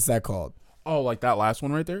 What's that called? Oh, like that last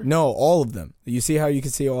one right there? No, all of them. You see how you can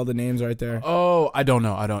see all the names right there? Oh, I don't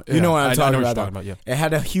know. I don't. You know what I'm talking about? What you're talking about, yeah. It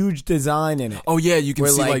had a huge design in it. Oh yeah, you can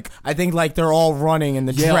see like I think like they're all running and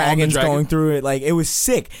the dragons going through it. Like it was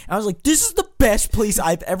sick. And I was like, this is the best place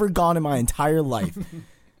I've ever gone in my entire life.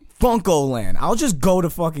 Funkoland. I'll just go to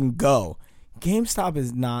fucking go. GameStop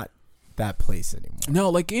is not that place anymore. No,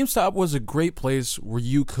 like GameStop was a great place where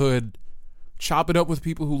you could chop it up with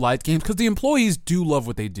people who like games, because the employees do love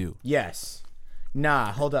what they do. Yes.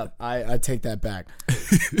 Nah, hold up. I take that back.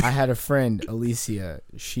 I had a friend, Alicia.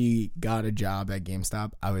 She got a job at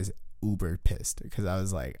GameStop. I was uber pissed because I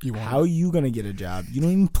was like, how are you going to get a job? You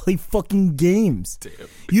don't even play fucking games. Damn.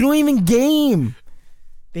 You don't even game.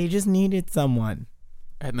 They just needed someone.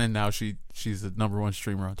 And then now she's the #1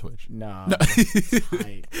 streamer on Twitch. No.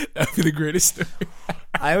 That'd be the greatest story.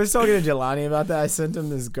 I was talking to Jelani about that. I sent him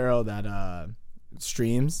this girl that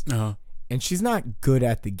streams. Uh-huh. And she's not good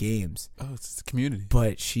at the games. Oh, it's the community.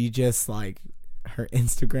 But she just like, her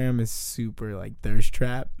Instagram is super like thirst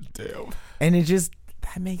trap. Damn. And it just,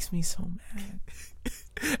 that makes me so mad.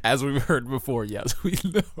 As we've heard before, yes, we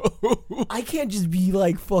know. I can't just be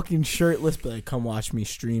like fucking shirtless, but like, come watch me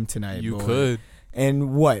stream tonight. You could.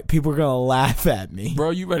 And what? People are going to laugh at me.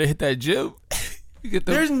 Bro, you better hit that gym.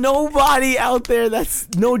 There's nobody out there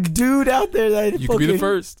no dude out there that you could be the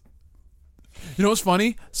first. You know what's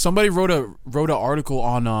funny? Somebody wrote an article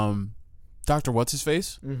on Dr. What's His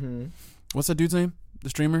Face? Mm-hmm. What's that dude's name? The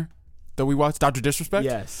streamer that we watched, Dr. Disrespect?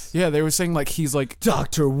 Yes. Yeah, they were saying like he's like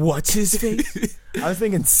Dr. What's His Face? I was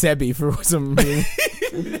thinking Sebi for some reason.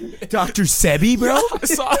 Dr. Sebi, bro?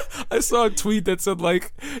 Yeah, I saw a tweet that said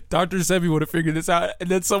like Dr. Sebi would have figured this out, and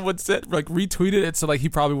then someone said like retweeted it, so like he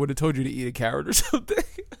probably would have told you to eat a carrot or something.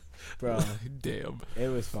 Bro, damn, it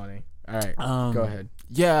was funny. All right, go ahead.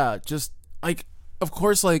 Yeah, just like, of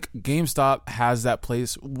course, like GameStop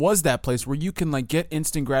was that place where you can like get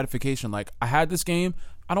instant gratification. Like, I had this game,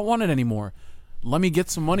 I don't want it anymore. Let me get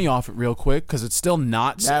some money off it real quick, because it's still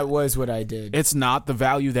not. That was what I did. It's not the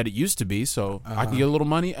value that it used to be, so I can get a little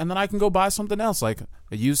money, and then I can go buy something else, like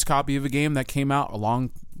a used copy of a game that came out along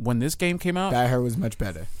when this game came out. That was much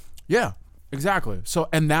better. Yeah, exactly. So,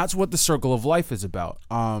 and that's what the circle of life is about.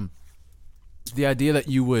 The idea that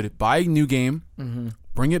you would buy a new game, mm-hmm.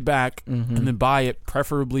 bring it back, and then buy it,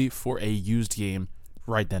 preferably for a used game,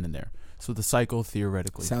 right then and there. So the cycle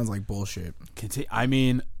theoretically sounds like bullshit. I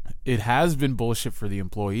mean, it has been bullshit for the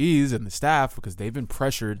employees and the staff, because they've been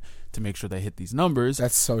pressured to make sure they hit these numbers.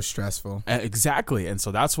 That's so stressful. Exactly. And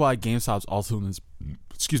so that's why GameStop's also in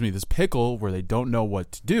this pickle where they don't know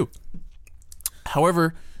what to do.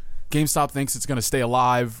 However, GameStop thinks it's going to stay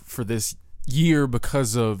alive for this year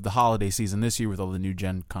because of the holiday season this year with all the new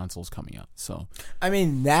gen consoles coming out. So, I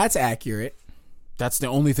mean, that's accurate. That's the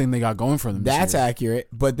only thing they got going for them. That's accurate.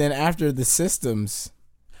 But then after the systems,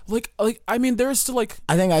 like I mean, there's still like,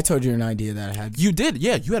 I think I told you an idea that I had. You did,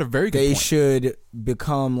 yeah. You had a very good point. They should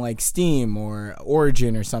become like Steam or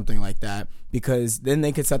Origin or something like that, because then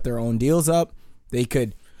they could set their own deals up. They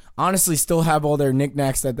could honestly still have all their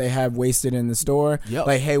knickknacks that they have wasted in the store. Yep.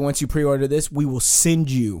 Like, hey, once you pre-order this, we will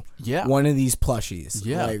send you one of these plushies.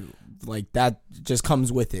 Yeah. Like that just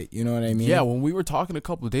comes with it. You know what I mean? Yeah, when we were talking a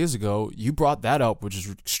couple of days ago, you brought that up, which is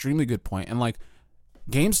an extremely good point. And like,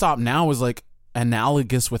 GameStop now is like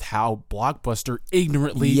analogous with how Blockbuster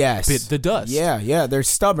ignorantly bit the dust. Yeah, they're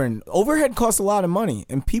stubborn. Overhead costs a lot of money,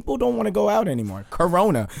 and people don't want to go out anymore.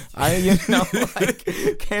 Corona,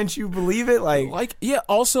 like, can't you believe it? Like, yeah.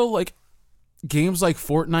 Also, like, games like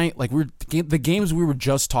Fortnite, like the games we were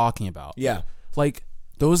just talking about. Yeah, like,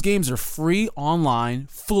 Those games are free online,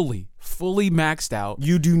 fully maxed out.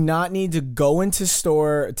 You do not need to go into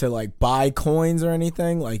store to like buy coins or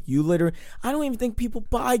anything. Like you literally, I don't even think people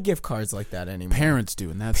buy gift cards like that anymore. Parents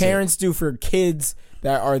do, and that's Parents do for kids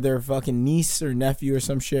that are their fucking niece or nephew or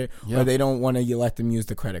some shit, or they don't want to let them use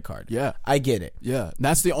the credit card. Yeah. I get it. Yeah.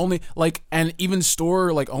 That's the only, like, and even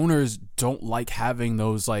store, like, owners don't like having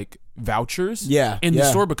those, like, vouchers in the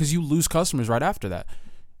store because you lose customers right after that.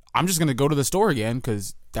 I'm just going to go to the store again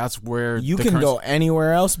because that's where you can go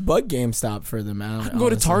anywhere else but GameStop for the amount. I can go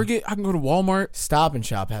to Target. I can go to Walmart. Stop and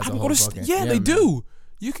Shop has a whole fucking... Yeah, they do.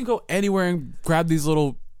 You can go anywhere and grab these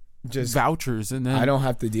little just vouchers, and then I don't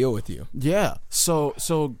have to deal with you. Yeah. So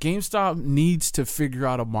GameStop needs to figure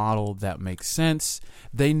out a model that makes sense.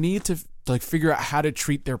 They need to like figure out how to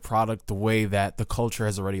treat their product the way that the culture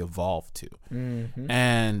has already evolved to. Mm-hmm.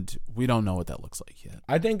 And we don't know what that looks like yet.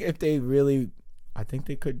 I think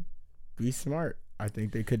they could be smart. I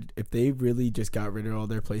think they could, if they really just got rid of all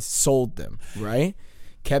their places, sold them, right?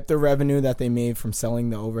 Kept the revenue that they made from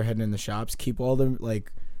selling the overhead in the shops, keep all the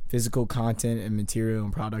like physical content and material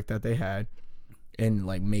and product that they had, and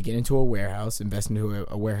like make it into a warehouse, invest into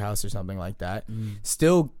a warehouse or something like that.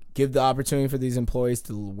 Still give the opportunity for these employees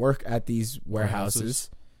to work at these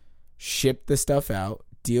warehouses, ship the stuff out,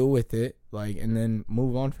 deal with it, like, and then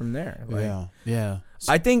move on from there. Like, yeah.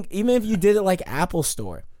 I think even if you did it like Apple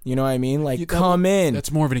Store, you know what I mean? Like, come in.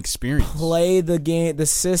 That's more of an experience. Play the game, the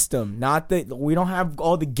system. Not that we don't have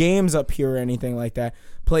all the games up here or anything like that.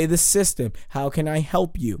 Play the system. How can I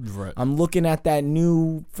help you? Right. I'm looking at that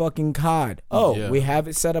new fucking COD. We have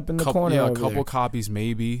it set up in the corner. Yeah, over a couple there. Copies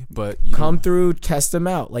maybe, but come through, test them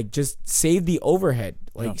out. Like, just save the overhead.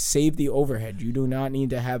 Save the overhead. You do not need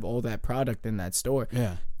to have all that product in that store.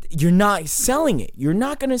 Yeah. You're not selling it. You're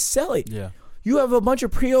not going to sell it. Yeah. You have a bunch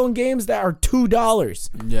of pre-owned games that are $2.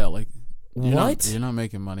 Yeah, like what? You're not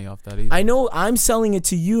making money off that either. I know I'm selling it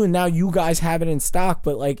to you, and now you guys have it in stock,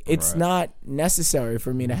 but like it's not necessary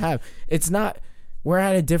for me to have. It's not. We're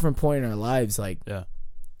at a different point in our lives. Like,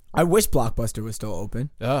 I wish Blockbuster was still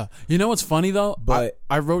open. Yeah, you know what's funny though? But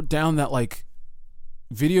I wrote down that like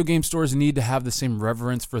video game stores need to have the same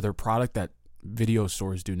reverence for their product that video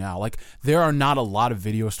stores do now. Like, there are not a lot of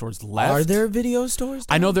video stores left. Are there video stores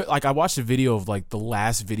now? I know that, like, I watched a video of like the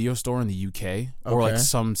last video store in the UK or like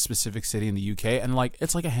some specific city in the UK, and like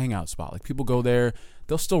it's like a hangout spot. Like, people go there,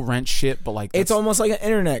 they'll still rent shit, but like it's almost like an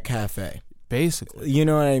internet cafe basically. You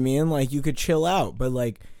know what I mean? Like, you could chill out, but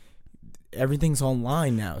like everything's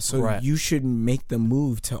online now, so you should make the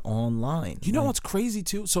move to online. You know what's crazy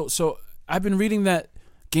too? So I've been reading that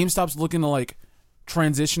GameStop's looking to like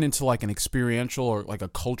transition into like an experiential or like a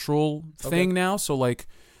cultural thing now. So like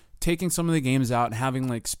taking some of the games out and having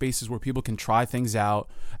like spaces where people can try things out,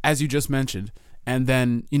 as you just mentioned, and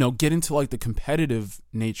then, you know, get into like the competitive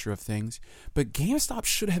nature of things. But GameStop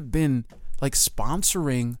should have been like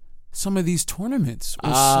sponsoring some of these tournaments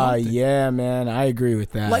or something. Yeah, man, I agree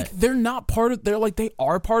with that. Like, they're not part of, they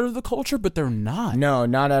are part of the culture, but they're not. No,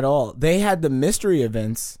 not at all. They had the mystery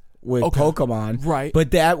events with Pokemon, right?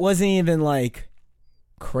 But that wasn't even like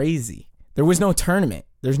crazy. There was no tournament.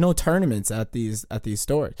 There's no tournaments at these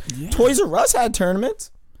stores. Yeah. Toys R Us had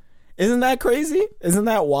tournaments. Isn't that crazy? Isn't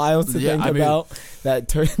that wild to think about? That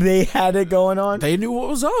they had it going on. They knew what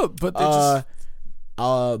was up, but they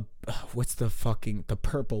what's the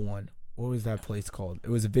purple one? What was that place called?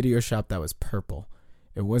 It was a video shop that was purple.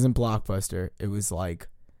 It wasn't Blockbuster. It was like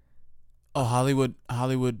Hollywood.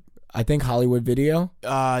 I think Hollywood Video.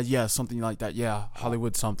 Yeah, something like that. Yeah,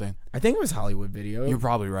 Hollywood something. I think it was Hollywood Video. You're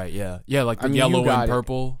probably right. Yeah, like the yellow and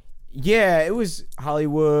purple. Yeah, it was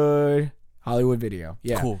Hollywood Video.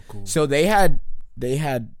 Yeah, cool. So they had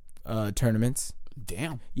tournaments.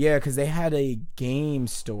 Damn. Yeah, because they had a game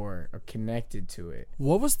store connected to it.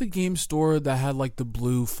 What was the game store that had like the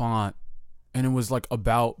blue font? And it was like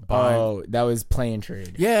about buying. Oh, that was Play and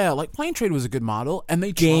Trade. Yeah, like Play and Trade was a good model, and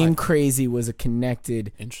they Game Crazy was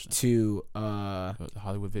connected to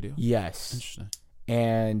Hollywood Video. Yes, interesting.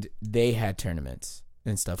 And they had tournaments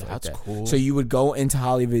and stuff like that. That's cool. So you would go into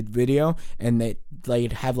Hollywood Video, and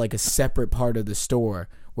they'd have like a separate part of the store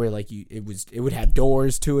where like it would have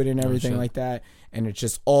doors to it and everything like that, and it's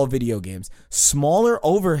just all video games. Smaller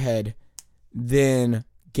overhead than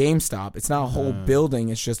GameStop. It's not a whole building.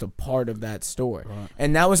 It's just a part of that store. Right.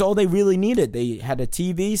 And that was all they really needed. They had a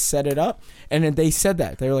TV, set it up, and then they said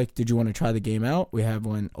that. They were like, did you want to try the game out? We have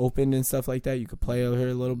one opened and stuff like that. You could play over here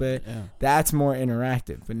a little bit. Yeah. That's more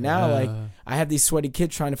interactive. But now, like, I have these sweaty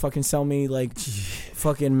kids trying to fucking sell me, like,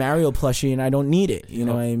 fucking Mario plushie, and I don't need it. You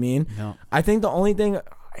know what I mean? No. I think the only thing,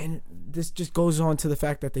 and this just goes on to the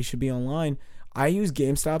fact that they should be online, I use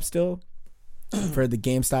GameStop still for the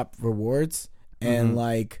GameStop rewards, and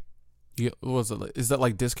like. What was it? Is that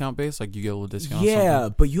like discount based? Like you get a little discount? Yeah,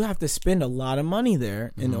 but you have to spend a lot of money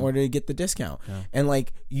there in order to get the discount. Yeah. And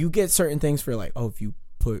like you get certain things for like, oh, if you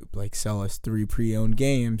sell us 3 pre-owned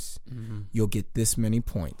games, you'll get this many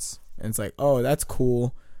points. And it's like, oh, that's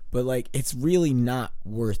cool, but like it's really not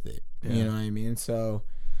worth it. Yeah. You know what I mean? So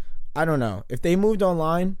I don't know. If they moved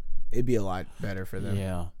online, it'd be a lot better for them.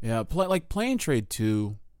 Yeah, yeah. Like Play and Trade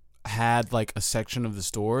 2 had like a section of the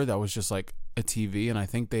store that was just like a TV, and I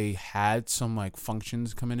think they had some like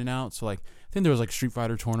functions come in and out. So like I think there was like Street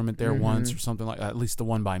Fighter tournament there once or something like that, at least the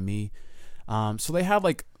one by me. So they had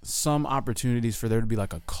like some opportunities for there to be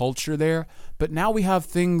like a culture there. But now we have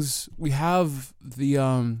things. We have the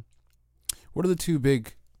what are the 2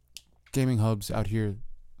 big gaming hubs out here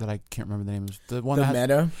that I can't remember the name of? The one that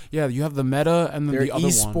Meta. Yeah, you have the Meta and then the other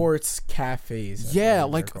one. Esports cafes. Yeah,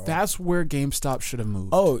 like that's where GameStop should have moved.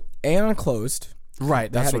 Oh, and closed.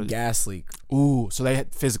 Right, they had a gas leak. Ooh, so they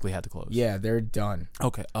physically had to close. Yeah, they're done.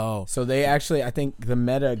 Okay. Oh, so they actually, I think the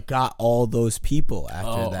Meta got all those people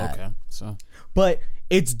after that. Okay. So, but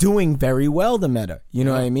it's doing very well. The Meta, you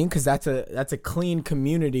know what I mean? Because that's a clean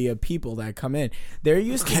community of people that come in. There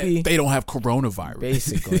used to be they don't have coronavirus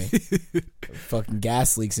basically. Fucking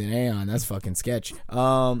gas leaks in Aeon. That's fucking sketch.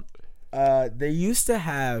 They used to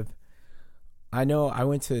have. I know I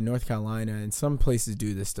went to North Carolina, and some places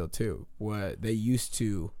do this still too, where they used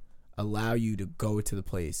to allow you to go to the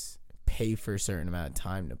place, pay for a certain amount of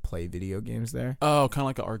time to play video games there. Oh, kind of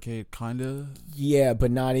like an arcade, kind of? Yeah,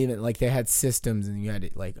 but not even, like, they had systems, and you had to,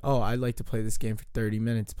 like, oh, I'd like to play this game for 30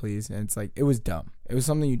 minutes, please. And it's like, it was dumb. It was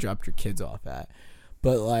something you dropped your kids off at.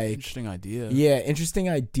 But, like... Interesting idea. Yeah, interesting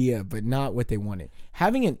idea, but not what they wanted.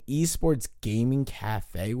 Having an esports gaming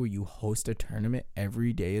cafe where you host a tournament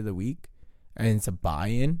every day of the week, and it's a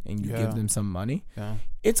buy-in, and you give them some money,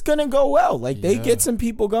 it's gonna go well. Like they get some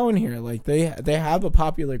people going here. Like they have a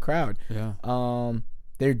popular crowd. Yeah.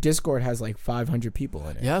 Their Discord has like 500 people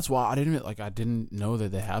in it. Yeah, that's why I didn't know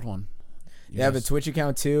that they had one. They have a Twitch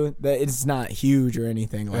account too. That it's not huge or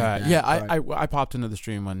anything like that. Yeah, I popped into the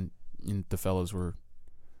stream when the fellows were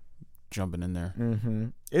jumping in there. Mm-hmm.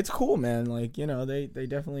 It's cool, man. Like, you know, they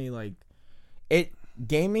definitely like it.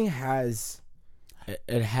 Gaming has.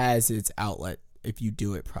 It has its outlet if you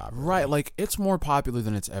do it properly. Right, like it's more popular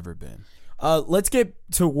than it's ever been. Let's get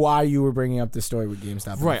to why you were bringing up the story with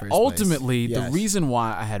GameStop. Right, ultimately, the reason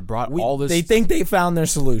why I had brought all this... They think they found their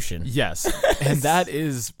solution. Yes, and that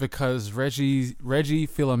is because Reggie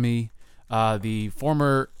Fils-Aimé, the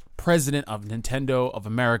former president of Nintendo of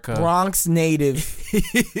America... Bronx native,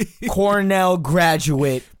 Cornell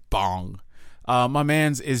graduate. Bong. My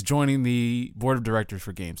man's is joining the board of directors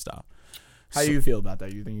for GameStop. How do you feel about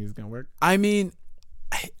that? You think he's going to work? I mean,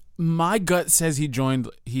 my gut says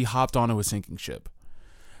he hopped onto a sinking ship.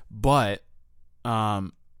 But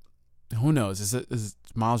who knows? Is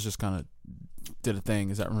Miles just kind of did a thing?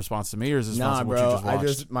 Is that in response to me, or is this response to what you just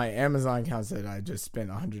watched? My Amazon account said I just spent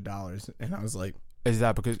 $100, and I was like, is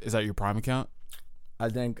that your Prime account? I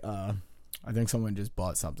think someone just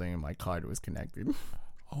bought something and my card was connected.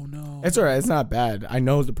 Oh no! It's alright. It's not bad. I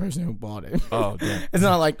know the person who bought it. Oh, damn. It's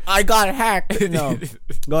not like I got hacked. No.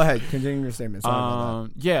 Go ahead. Continue your statement. Sorry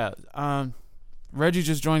about that. Yeah. Reggie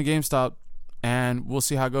just joined GameStop, and we'll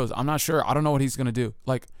see how it goes. I'm not sure. I don't know what he's gonna do.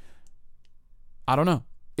 Like, I don't know.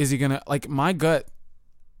 Is he gonna my gut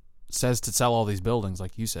says to sell all these buildings,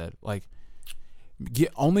 like you said. Like,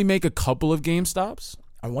 only make a couple of GameStops.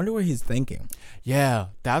 I wonder what he's thinking. Yeah,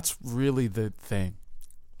 that's really the thing.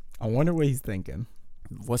 I wonder what he's thinking.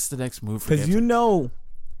 What's the next move? Because you know,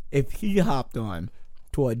 if he hopped on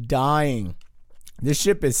to a dying, this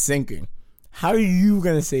ship is sinking. How are you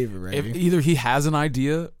gonna save it, Reggie? If either he has an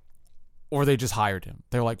idea, or they just hired him.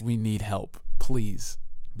 They're like, we need help, please.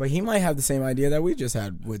 But he might have the same idea that we just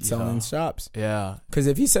had with selling shops. Yeah. Because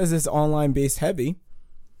if he says it's online based heavy,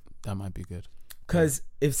 that might be good. Because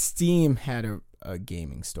if Steam had a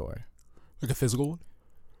gaming store, like a physical one,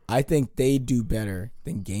 I think they do better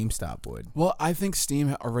than GameStop would. Well, I think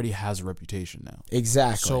Steam already has a reputation now.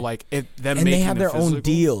 Exactly. So like they have their own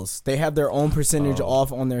deals. They have their own percentage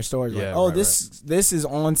off on their stores. Yeah, like, this is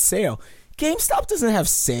on sale. GameStop doesn't have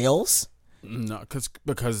sales. No,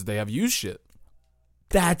 because they have used shit.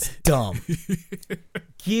 That's dumb.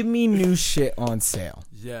 Give me new shit on sale.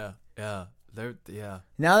 Yeah. Now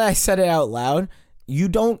that I said it out loud, you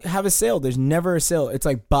don't have a sale. There's never a sale. It's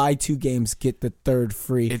like buy 2 games, get the third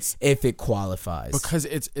free if it qualifies. Because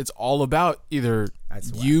it's all about either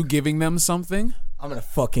you giving them something. I'm going to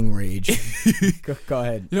fucking rage. Go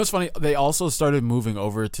ahead. You know what's funny? They also started moving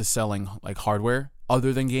over to selling like hardware.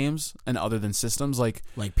 other than games and other than systems, like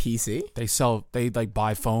PC. They like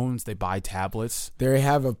buy phones, they buy tablets. They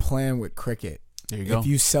have a plan with Cricket. There you go. If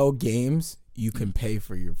you sell games, you can pay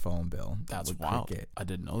for your phone bill. That's wild. Cricket. I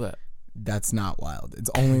didn't know that. That's not wild. It's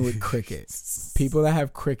only with Cricket. People that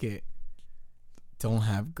have Cricket don't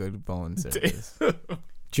have good phone service.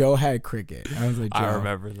 Joe had Cricket. I was like, Joe, I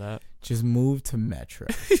remember that. Just move to Metro.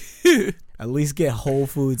 At least get Whole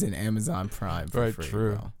Foods and Amazon Prime for free.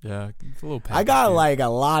 True. Bro. Yeah, it's a little. I got like a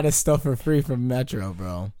lot of stuff for free from Metro,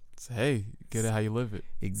 bro. Hey, get it how you live it.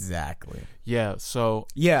 Exactly. Yeah. So.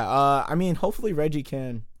 Yeah. I mean, hopefully Reggie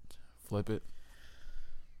can flip it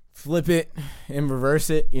and reverse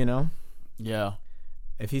it. You know. Yeah.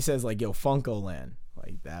 If he says like, "Yo, Funko Land,"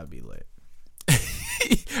 like that would be lit.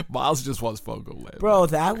 Miles just wants Funko Land. Bro,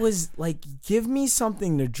 that was like, give me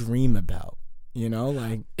something to dream about. You know,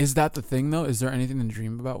 like, is that the thing though? Is there anything to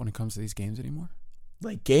dream about when it comes to these games anymore?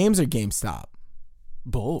 Like games or GameStop?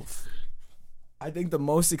 Both. I think the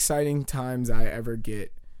most exciting times I ever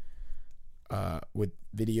get with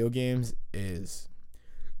video games is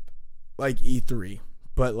like E3,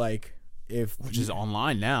 but like which is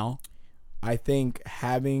online now. I think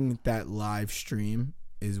having that live stream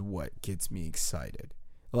is what gets me excited.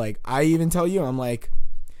 Like, I even tell you, I'm like,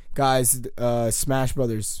 guys, Smash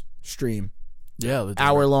Brothers stream. Yeah.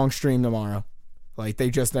 Hour-long stream tomorrow. Like, they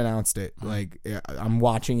just announced it. Like, I'm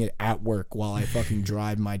watching it at work while I fucking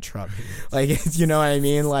drive my truck. Like, you know what I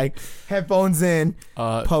mean? Like, headphones in,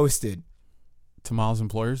 posted. To Miles'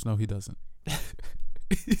 employers? No, he doesn't.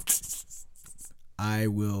 I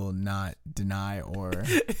will not deny or,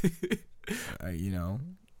 you know,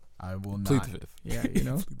 I will not. Plead the fifth. Yeah, you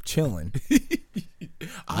know, chilling.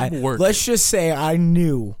 I'm working. Let's just say I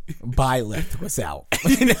knew Byleth was out.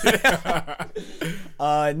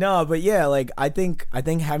 No, but yeah, like I think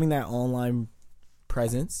having that online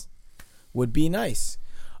presence would be nice.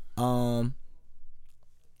 Microsoft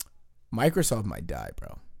might die,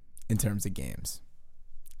 bro, in terms of games.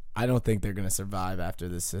 I don't think they're gonna survive after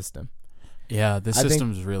this system. Yeah, this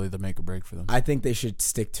system is really the make or break for them. I think they should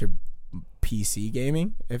stick to PC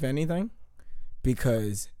gaming, if anything,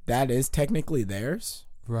 because that is technically theirs.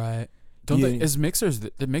 Right. Is Mixer's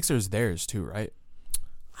the Mixer's theirs too, right?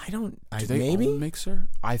 Do they maybe own Mixer?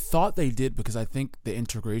 I thought they did because I think the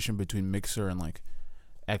integration between Mixer and like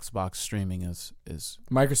Xbox streaming is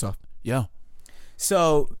Microsoft. Yeah.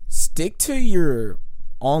 So stick to your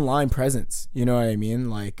online presence. You know what I mean?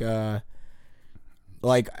 Like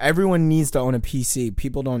everyone needs to own a PC.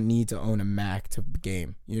 People don't need to own a Mac to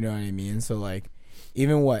game. You know what I mean? So like,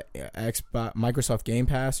 even Xbox, Microsoft Game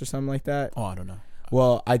Pass or something like that. Oh, I don't know.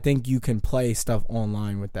 Well, I think you can play stuff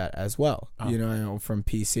online with that as well. Oh. You know, from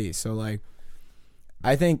PC. So like,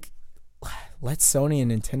 I think let Sony and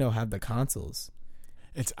Nintendo have the consoles.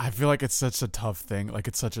 I feel like it's such a tough thing. Like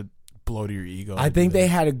it's such a blow to your ego. I think they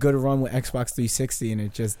had a good run with Xbox 360 and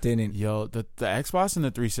it just didn't. Yo, the Xbox and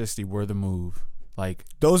the 360 were the move. Like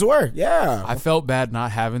those were, yeah. I felt bad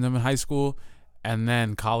not having them in high school, and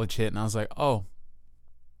then college hit, and I was like, oh,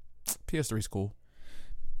 PS3 is cool.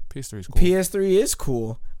 PS3 is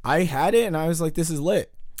cool. I had it, and I was like, this is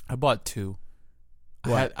lit. I bought two.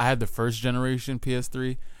 I had the first generation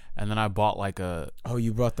PS3, and then I bought like a. Oh,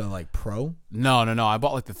 you bought the like Pro? No. I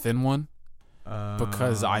bought like the thin one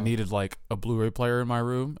because I needed like a Blu-ray player in my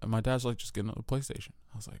room, and my dad's like, just get another PlayStation.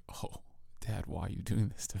 I was like, oh, Dad, why are you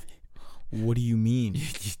doing this to me? What do you mean?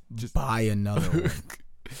 Just buy another one.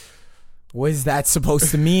 What is that supposed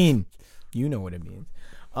to mean? You know what it means.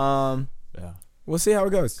 Yeah. We'll see how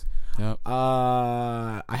it goes. Yep.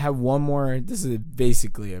 I have one more. This is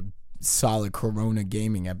basically a solid Corona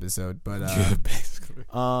gaming episode, but yeah, basically.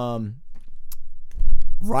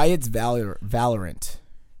 Riot's Valorant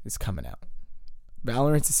is coming out.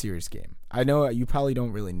 Valorant's a serious game. I know you probably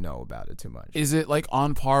don't really know about it too much. Is it like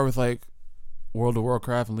on par with like World of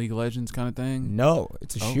Warcraft and League of Legends kind of thing? No,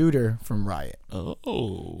 it's a shooter from Riot.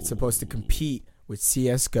 Oh. It's supposed to compete with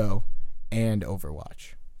CSGO and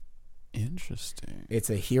Overwatch. Interesting. It's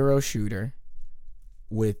a hero shooter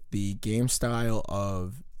with the game style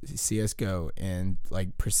of CSGO and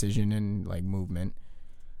like precision and like movement,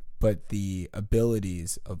 but the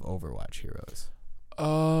abilities of Overwatch heroes.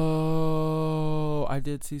 Oh, I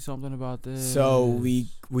did see something about this. So we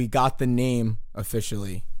got the name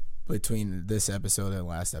officially between this episode and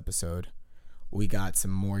last episode. We got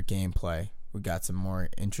some more gameplay. We got some more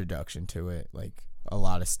introduction to it, like a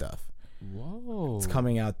lot of stuff. Whoa. It's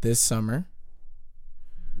coming out this summer.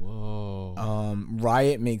 Whoa.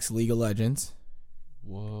 Riot makes League of Legends.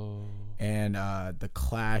 Whoa. And the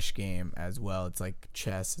Clash game as well. It's like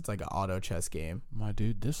chess. It's like an auto chess game. My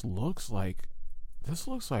dude, this looks like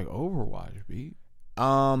Overwatch, B.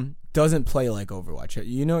 Doesn't play like Overwatch.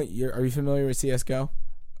 You know, are you familiar with CS:GO?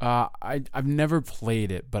 I've never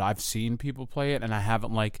played it, but I've seen people play it, and I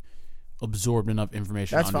haven't like absorbed enough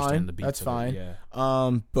information to understand the beats. That's fine. Yeah.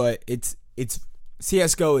 But it's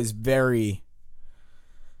CS:GO is very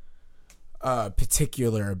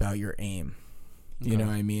particular about your aim. You know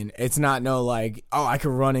what I mean? It's not like, oh, I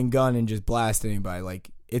could run and gun and just blast anybody.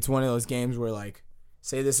 Like, it's one of those games where, like,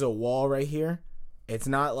 say this is a wall right here. It's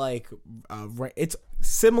not like it's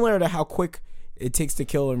similar to how quick it takes to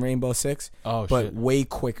kill in Rainbow Six, but way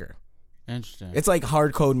quicker. Interesting. It's like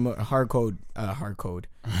hardcore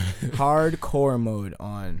mode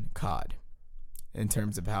on COD in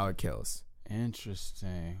terms of how it kills.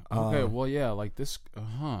 Interesting. Okay, well, yeah, like this.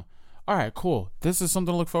 All right, cool. This is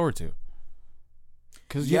something to look forward to.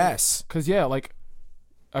 Because like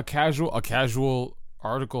a casual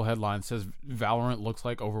article headline says Valorant looks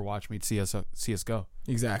like Overwatch meets CS:GO.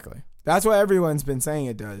 Exactly. That's what everyone's been saying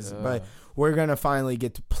it does. But we're gonna finally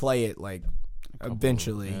get to play it like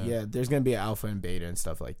eventually. Yeah, there's gonna be an alpha and beta and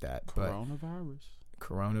stuff like that.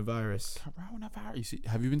 Coronavirus.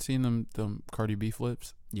 Have you been seeing them Cardi B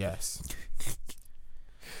flips? Yes.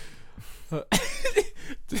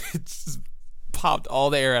 It just popped all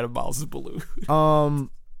the air out of Miles' balloon.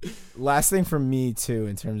 Last thing for me too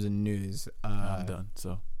in terms of news. I'm done.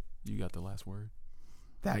 So you got the last word.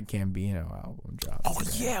 That Gambino album dropped. Oh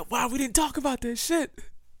today. Yeah! Wow, we didn't talk about that shit.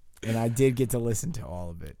 And I did get to listen to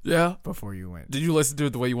all of it. Yeah. Before you went. Did you listen to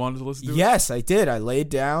it the way you wanted to listen to it? Yes, I did. I laid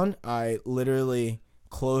down. I literally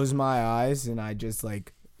closed my eyes and I just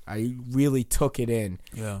like I really took it in.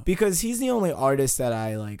 Yeah. Because he's the only artist that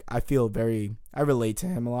I relate to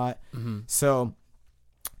him a lot. Mm-hmm. So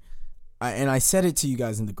I said it to you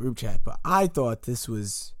guys in the group chat, but I thought this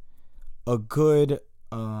was a good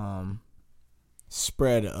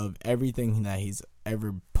spread of everything that he's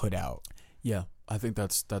ever put out. Yeah, I think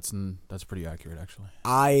that's pretty accurate, actually.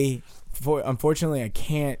 Unfortunately, I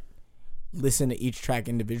can't listen to each track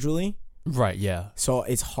individually. Right. Yeah. So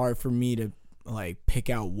it's hard for me to like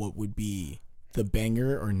pick out what would be the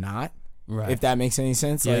banger or not. Right. If that makes any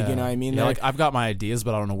sense. Yeah. Like, you know what I mean? Yeah, like I've got my ideas,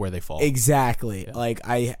 but I don't know where they fall. Exactly. Yeah. Like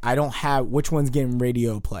I don't have which one's getting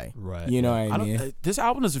radio play. Right. You know what I mean? This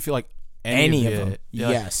album doesn't feel like any of them.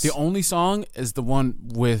 Yeah, yes. Like, the only song is the one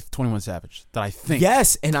with 21 Savage that I think.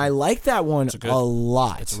 Yes, and I like that one a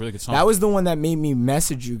lot. It's a really good song. That was the one that made me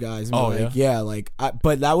message you guys. And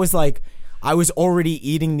but that was like I was already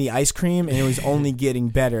eating the ice cream and it was only getting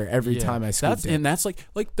better every time I scooped it. And that's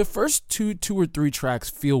like the first two or three tracks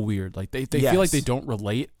feel weird. Like they feel like they don't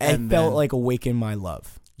relate. It felt like Awaken My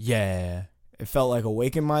Love. Yeah. It felt like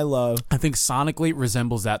Awaken My Love. I think sonically it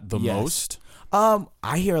resembles that the most.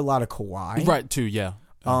 I hear a lot of Kawhi. Right, too, yeah.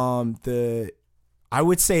 I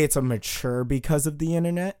would say it's a mature because of the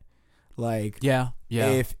internet. Like, yeah.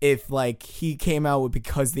 If like he came out with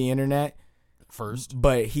because the internet first,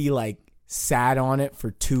 but he like sat on it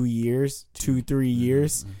for 3 years,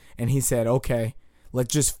 and he said, okay,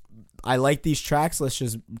 I like these tracks. Let's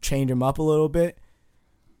just change them up a little bit.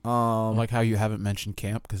 Like how you haven't mentioned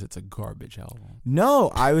Camp because it's a garbage album. No,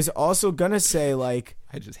 I was also gonna say like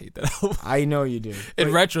I just hate that album. I know you do.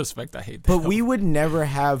 In retrospect, I hate that. But album. We would never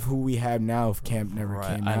have who we have now if Camp never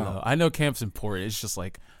came out. I know Camp's important. It's just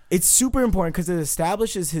like it's super important because it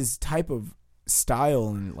establishes his type of style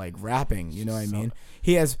and like rapping. You know what I mean?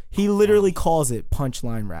 He literally calls it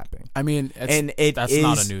punchline rapping. I mean, that's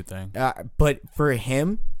not a new thing. But for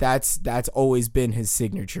him, that's always been his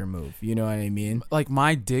signature move. You know what I mean? Like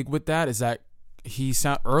my dig with that is that he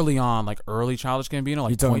sound early on, like early Childish Gambino. Like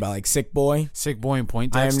you're talking about like Sick Boy and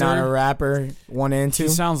Point I Am Not a Rapper 1 and 2. He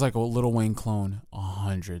sounds like a Lil Wayne clone,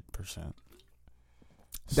 100%.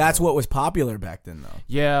 That's what was popular back then, though.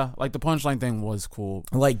 Yeah, like the punchline thing was cool.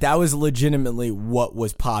 Like that was legitimately what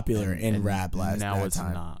was popular in rap last time. Now it's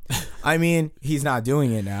not. I mean, he's not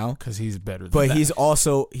doing it now because he's better. But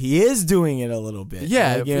he is doing it a little bit.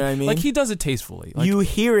 Yeah, like, you know what I mean. Like he does it tastefully. Like, you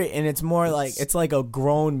hear it, and it's more like it's like a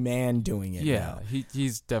grown man doing it. Yeah, now.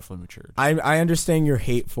 he's definitely matured. I understand your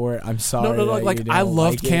hate for it. I'm sorry. No, like I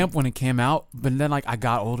loved Camp when it came out, but then like I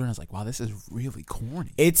got older and I was like, wow, this is really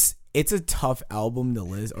corny. It's a tough album to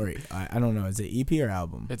listen, or I don't know. Is it EP or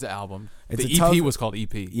album? It's an album. The EP was called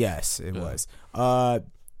EP. Yes, it was.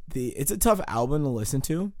 It's a tough album to listen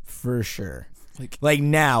to for sure. Like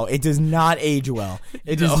now, it does not age well.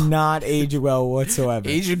 It does not age well whatsoever.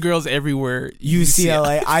 Asian girls everywhere.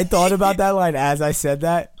 UCLA. I thought about that line as I said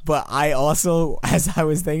that, but I also, as I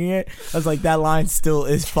was thinking it, I was like, that line still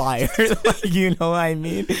is fire. Like, you know what I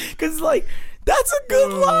mean? Because like That's a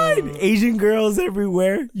good line. Asian girls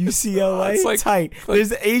everywhere. UCLA. It's like, tight.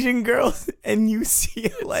 There's Asian girls in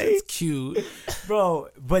UCLA. It's cute. Bro,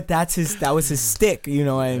 but that was his stick, you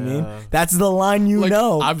know what I mean? That's the line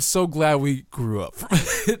know. I'm so glad we grew up from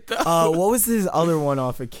it. What was this other one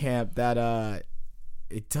off of camp that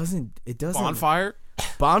it doesn't Bonfire?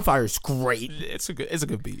 Bonfire's great. It's a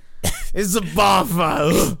good beat. It's a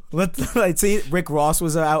bonfire. Let's see. Rick Ross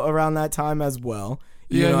was out around that time as well.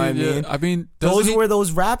 You know what I mean? I mean, those were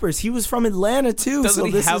those rappers. He was from Atlanta too. Doesn't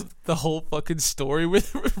he have the whole fucking story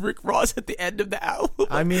with Rick Ross at the end of the album?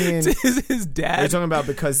 I mean, his dad. You're talking about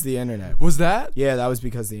Because of the Internet. Was that? Yeah, that was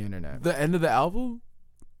Because of the Internet. The end of the album?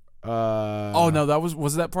 Oh no,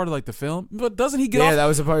 was that part of like the film? But doesn't he get off? Yeah, that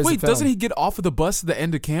was a part of the film. Wait, doesn't he get off of the bus at the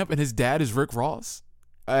end of camp and his dad is Rick Ross?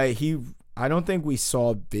 I don't think we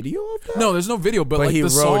saw a video of that. No, there's no video, but like he the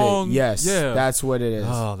wrote song. It. Yes, yeah, that's what it is.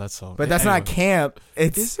 Oh, that's so. But that's not camp.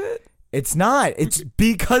 Is it? It's not. It's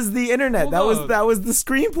Because of the Internet. That was the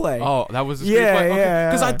screenplay. Oh, that was the screenplay. Yeah.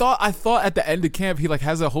 Because I thought at the end of camp he like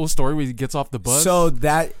has a whole story where he gets off the bus. So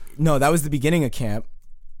that was the beginning of camp.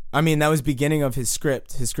 I mean, that was beginning of his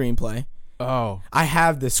script, his screenplay. Oh, I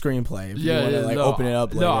have the screenplay. If you want to open it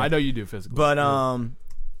up later. No, I know you do physically. But I'm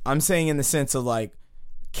saying in the sense of like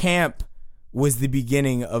camp was the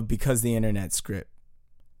beginning of Because of the Internet script.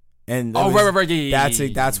 And right. Yeah,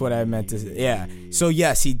 that's what I meant to say. Yeah. So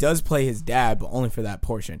yes, he does play his dad, but only for that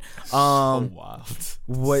portion. So wild.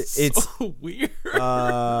 What it's so weird.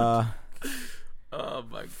 Oh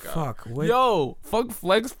my god. Fuck. What? Yo, Funk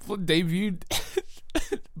Flex debuted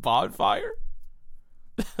Bonfire.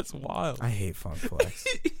 That's wild. I hate Funk Flex.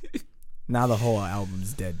 Now the whole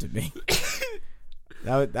album's dead to me.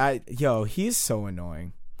 He's so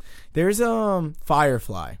annoying. There's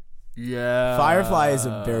Firefly. Yeah. Firefly is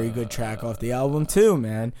a very good track off the album too,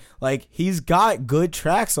 man. Like he's got good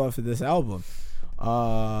tracks off of this album.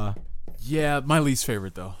 Yeah, my least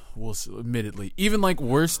favorite though. Admittedly, even like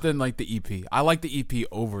worse than like the EP. I like the EP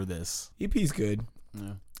over this. EP's good.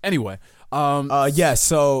 Yeah. Anyway,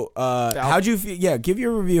 So, how'd you feel? Yeah, give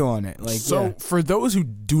your review on it. Like, for those who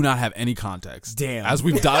do not have any context, damn, as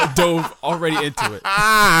we've dove already into it.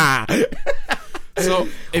 So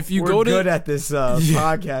if you go to good at this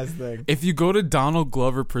podcast thing. If you go to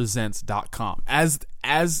DonaldGloverPresents.com,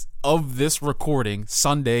 as of this recording,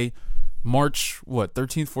 Sunday, March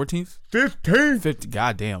 13th, 14th? 15th.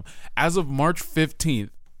 Goddamn. As of March 15th,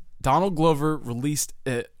 Donald Glover released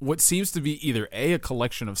what seems to be either a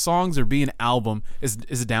collection of songs or B, an album. Is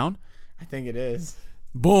it down? I think it is.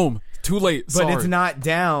 Boom. Too late. But Sorry. It's not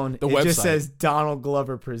down. The it website just says Donald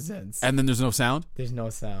Glover Presents. And then there's no sound? There's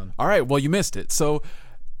no sound. All right. Well, you missed it. So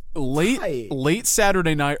late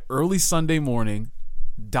Saturday night, early Sunday morning,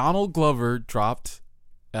 Donald Glover dropped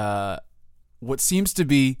what seems to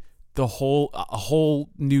be a whole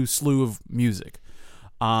new slew of music.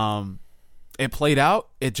 It played out.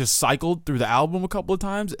 It just cycled through the album a couple of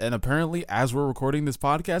times, and apparently, as we're recording this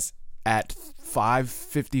podcast at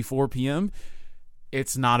 5:54 p.m.,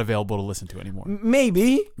 it's not available to listen to anymore.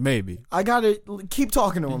 Maybe. I gotta keep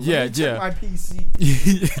talking to him. Yeah. Check my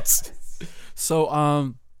PC.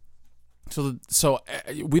 So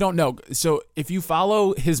we don't know. So if you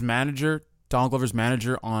follow his manager, Donald Glover's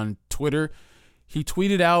manager, on Twitter, he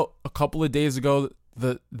tweeted out a couple of days ago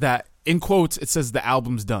that in quotes it says the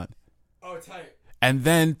album's done. Oh, tight. And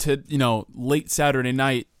then late Saturday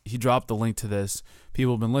night, he dropped the link to this.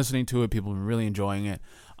 People have been listening to it. People have been really enjoying it.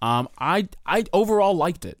 I overall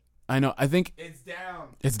liked it. I know. I think it's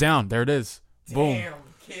down. It's down. There it is. Damn, boom,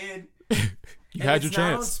 kid. You had your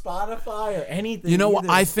chance. It's not on Spotify or anything. You know what?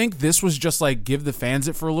 I think this was just like give the fans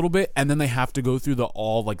it for a little bit, and then they have to go through the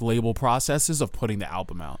all like label processes of putting the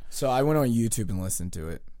album out. So I went on YouTube and listened to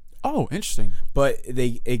it. Oh, interesting. But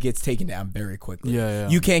it gets taken down very quickly. Yeah.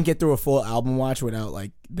 You can't get through a full album watch without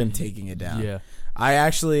like them taking it down. Yeah.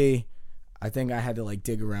 I think I had to like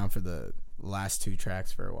dig around for the last two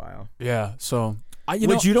tracks for a while. Yeah. So you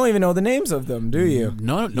don't even know the names of them, do you?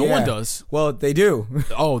 No one does. Well, they do. They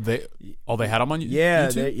had them on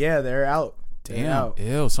YouTube? Yeah, they're out. Damn.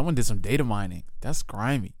 Ew, someone did some data mining. That's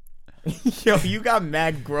grimy. Yo, you got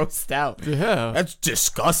mad grossed out. Yeah. That's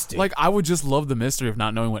disgusting. Like, I would just love the mystery of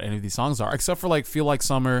not knowing what any of these songs are, except for like Feel Like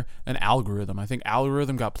Summer and Algorithm. I think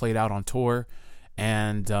Algorithm got played out on tour,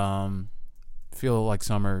 and Feel Like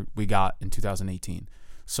Summer we got in 2018.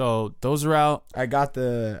 So those are out. I got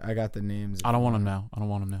the names. I don't want them now.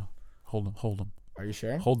 Hold them. Are you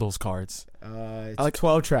sure? Hold those cards. It's like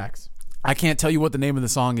 12 tracks. I can't tell you what the name of the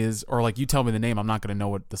song is, or like you tell me the name, I'm not going to know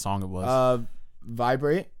what the song it was.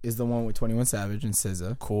 Vibrate is the one with 21 Savage and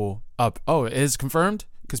SZA. Cool. It is confirmed?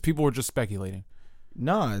 Because people were just speculating.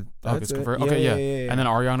 No, that's it. Okay, yeah. And then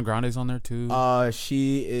Ariana Grande's on there too.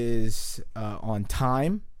 She is on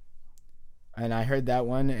Time, and I heard that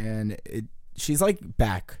one, and she's like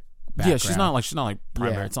background. Yeah, she's not like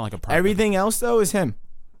primary. Yeah. It's not like a primary. Everything else though is him.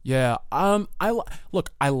 Yeah.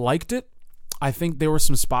 I liked it. I think there were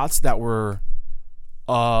some spots that were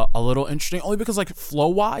a little interesting, only because like flow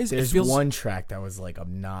wise, there's one track that was like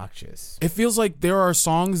obnoxious. It feels like there are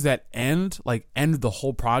songs that end the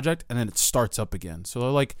whole project and then it starts up again. So they're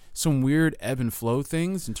like some weird ebb and flow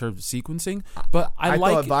things in terms of sequencing. But I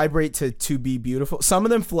like thought Vibrate to Be Beautiful. Some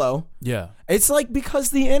of them flow. Yeah. It's like because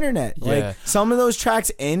the internet. Yeah. Like some of those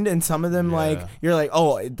tracks end and some of them like you're like,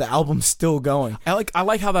 oh, the album's still going. I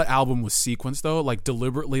like how that album was sequenced though, like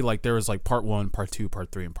deliberately, like there was like part 1, part 2,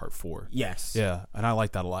 part 3, and part 4. Yes. Yeah, and I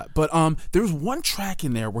like that a lot. But there was one track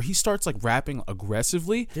in there where he starts like rapping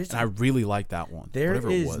aggressively, and I really like that one. There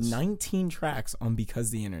is 19 tracks on Because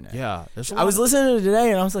the Internet. Yeah. I was listening to it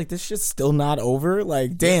today and I was like, this shit's still not over.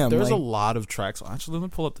 Like, damn. There's a lot of tracks. Actually, let me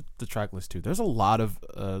pull up the track list too. There's a lot of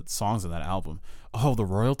songs in that album. Oh, the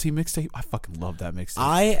Royalty mixtape. I fucking love that mixtape.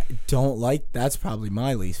 I don't like. That's probably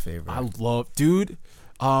my least favorite. I love, dude.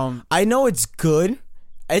 I know it's good.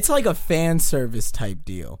 It's like a fan service type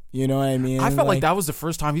deal. You know what I mean? I felt like that was the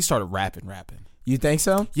first time he started rapping. You think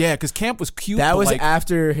so? Yeah, because Camp was cute. That was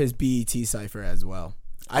after his BET Cypher as well.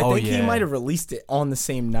 I think he might have released it on the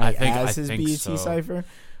same night as his BET Cypher.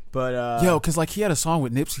 But because like he had a song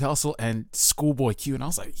with Nipsey Hussle and Schoolboy Q, and I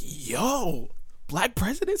was like, yo, Black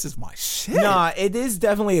Presidents is my shit. Nah, it is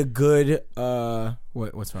definitely a good.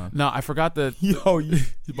 What's wrong? No, I forgot that.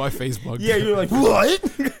 My face bugged. Yeah, you're like, what?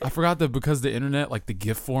 I forgot that because the internet, like the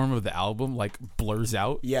GIF form of the album, like blurs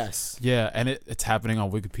out. Yes. Yeah, and it's happening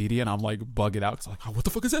on Wikipedia, and I'm like bugging out because I'm like, oh, what the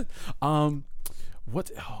fuck is that?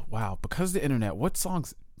 What? Oh, wow. Because the internet, what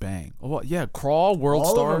songs bang? Oh, well, yeah, Crawl, World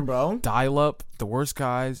All Star, of them, bro. Dial Up, The Worst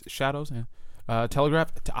Guys, Shadows, yeah.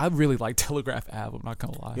 Telegraph. I really like Telegraph album. Not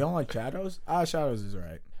gonna lie. You don't like Shadows? Shadows is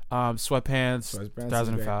alright. Sweatpants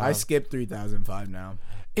 2005. I skipped 3005 now.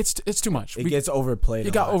 It's too much. It gets overplayed.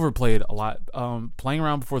 It got overplayed a lot. Playing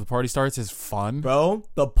around before the party starts is fun, bro.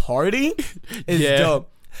 The party is dope.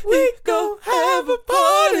 We go have a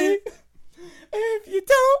party. If you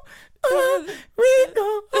don't, we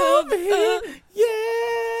go over here.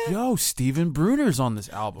 Yeah. Yo, Steven Bruner's on this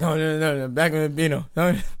album. No. Back in Gambino.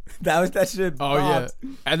 That shit. Oh yeah.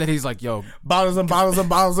 And then he's like, "Yo, bottles and bottles and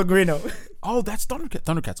bottles of Greeno." Oh, that's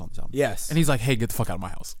Thundercat's on this album. Yes. And he's like, "Hey, get the fuck out of my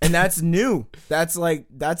house." And that's new. That's like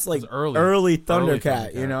early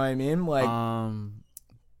Thundercat. You know what I mean? Like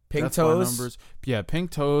Pink Toes. Numbers. Yeah,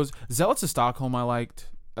 Pink Toes. Zealots of Stockholm I liked,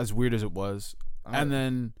 as weird as it was. And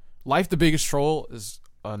then Life the Biggest Troll is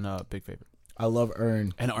a big favorite. I love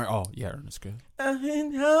Earn. And Earn is good.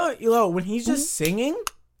 When he's just singing,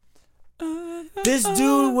 this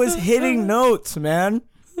dude was hitting notes, man.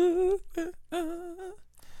 I'm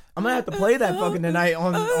gonna have to play that fucking tonight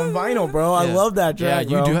on vinyl, bro. I love that track.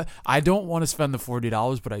 Yeah, you bro. do. I don't want to spend the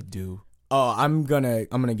 $40, but I do. Oh, I'm gonna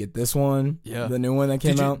get this one. Yeah, the new one that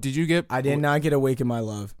came out. Did you get? I did not get Awaken My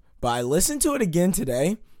Love, but I listened to it again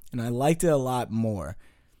today, and I liked it a lot more.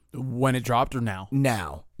 When it dropped or now?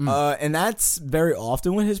 Now. And that's very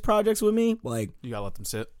often with his projects with me. Like, you gotta let them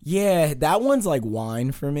sit. Yeah, that one's like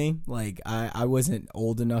wine for me. Like, I wasn't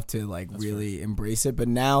old enough to like really embrace it, but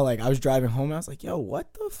now like I was driving home and I was like, yo,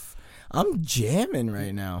 what the I'm jamming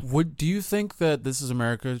right now. Do you think that This Is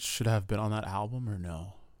America should have been on that album or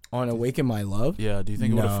no? On Awaken My Love? Yeah, do you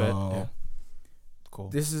think it would have fit? Yeah. Cool.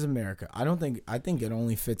 This Is America. I think it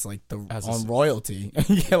only fits like on Royalty.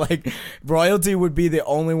 Yeah, like Royalty would be the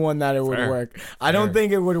only one that it would work. I don't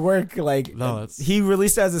think it would work like he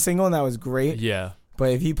released it as a single and that was great. Yeah.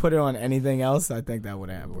 But if he put it on anything else, I think that would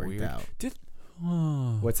have worked out.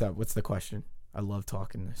 What's up? What's the question? I love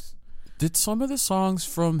talking this. Did some of the songs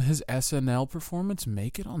from his SNL performance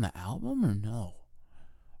make it on the album or no?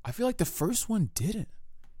 I feel like the first one didn't.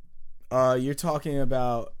 You're talking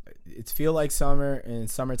about It's Feel Like Summer and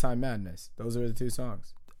Summertime Madness. Those are the two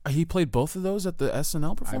songs. He played both of those at the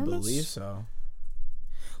SNL performance? I believe so.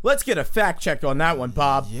 Let's get a fact check on that one,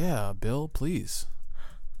 Bob. Yeah, Bill, please.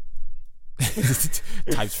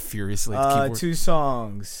 Types furiously. Two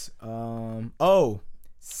songs.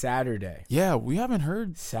 Saturday. Yeah, we haven't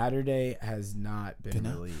heard. Saturday has not been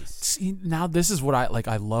released. See, now this is what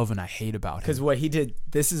I love and I hate about him. Because what he did,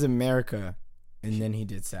 This Is America, and then he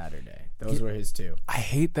did Saturday. Those were his two. I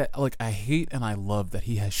hate that. Like, I hate and I love that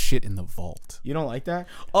he has shit in the vault. You don't like that?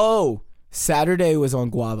 Oh, Saturday was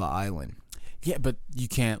on Guava Island. Yeah, but you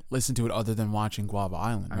can't listen to it other than watching Guava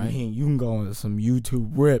Island, right? I mean, you can go into some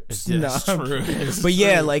YouTube rips. That's true. But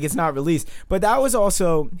yeah, like it's not released. But that was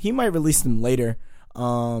also, he might release them later.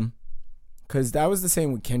 Because that was the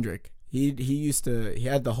same with Kendrick. He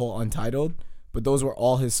had the whole Untitled, but those were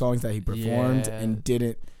all his songs that he performed and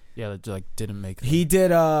didn't. Yeah, that like didn't make. He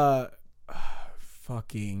did there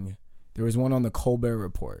was one on the Colbert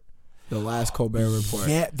Report. The last Colbert Report.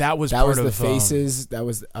 Yeah, that was the Faces. That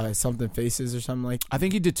was something Faces or something like. I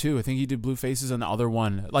think he did too. I think he did Blue Faces and the other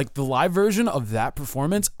one. Like the live version of that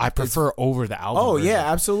performance, I prefer over the album. Oh version.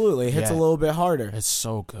 Yeah, absolutely. It hits a little bit harder. It's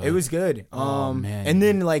so good. It was good. Oh man. And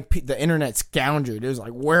then like the internet scoundreled. It was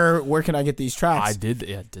like, where can I get these tracks? I did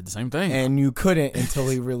the same thing. And you couldn't until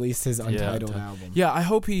he released his Untitled album. Yeah, I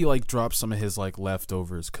hope he like drops some of his like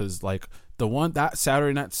leftovers because like the one that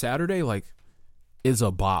Saturday like is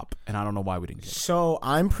a bop, and I don't know why we didn't get it. So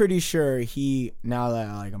I'm pretty sure now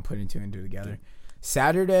that like I'm putting two and two together,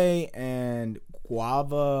 Saturday and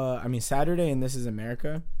Saturday and This Is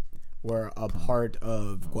America were a part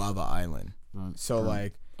of Guava Island. So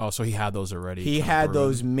like, so he had those already. He had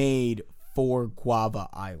those made for Guava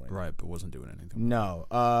Island, right? But wasn't doing anything. No,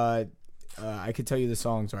 I could tell you the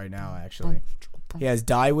songs right now. Actually, he has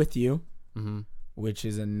 "Die With You," which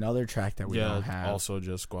is another track that we don't have. Also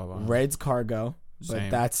just Guava Island. Red's Cargo. But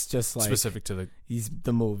Same. that's just like specific to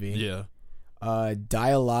the movie. Yeah.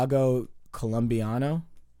 Dialogo Colombiano,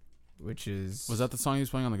 which is... Was that the song he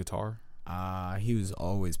was playing on the guitar? He was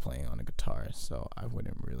always playing on a guitar, so I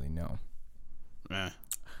wouldn't really know.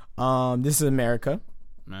 This Is America.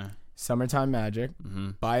 Summertime Magic.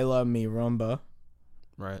 Baila Mi Rumba.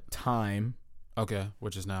 Right. Time. Okay,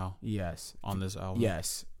 which is now on this album.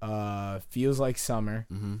 Yes. Feels Like Summer,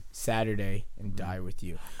 Saturday, and Die With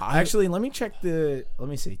You. Actually, let me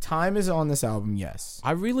see. Time is on this album, yes.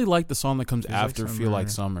 I really like the song that comes after Feel Like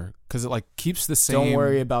Summer because it like keeps the same. Don't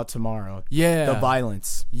Worry About Tomorrow. Yeah. The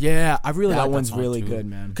Violence. Yeah, I really like that one's song really too. good,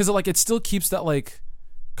 man. Because it still keeps that like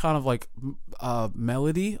kind of like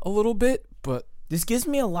melody a little bit, but this gives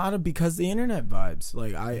me a lot of Because the Internet vibes.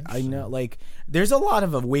 Like I know, like there's a lot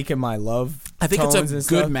of Awaken My Love. I think it's a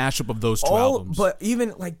good mashup of those two albums. But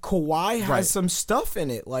even like Kawhi has some stuff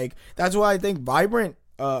in it. Like that's why I think Vibrate.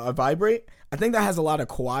 I think that has a lot of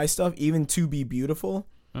Kawhi stuff. Even To Be Beautiful,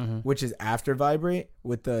 which is after Vibrate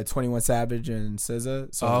with the 21 Savage and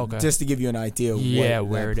SZA. So just to give you an idea, of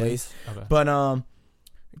where it is. Okay. But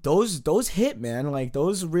those hit, man. Like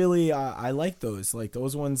those really, I like those. Like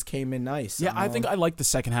those ones came in nice. Yeah, I think I like the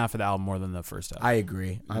second half of the album more than the first half. I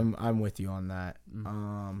agree. I'm with you on that.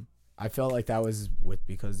 I felt like that was with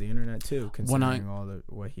Because the Internet too, considering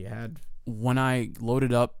what he had. When I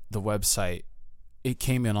loaded up the website, it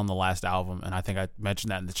came in on the last album, and I think I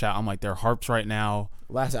mentioned that in the chat. I'm like, there are harps right now.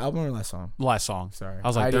 Last album or last song? Last song. Sorry, I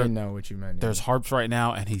was like, I didn't know what you meant. There's harps right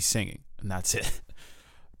now, and he's singing, and that's it.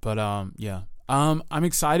 But yeah. I'm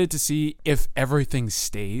excited to see if everything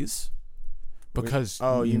stays because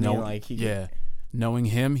knowing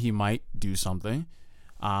him, he might do something.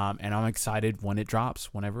 And I'm excited when it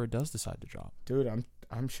drops, whenever it does decide to drop. Dude, I'm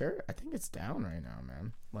sure. I think it's down right now,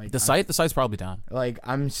 man. Like the site's probably down. Like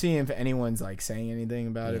I'm seeing if anyone's like saying anything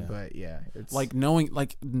about it, but yeah, it's like knowing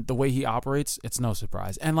like the way he operates, it's no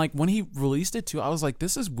surprise. And like when he released it too, I was like,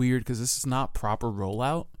 this is weird because this is not proper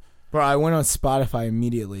rollout. Bro, I went on Spotify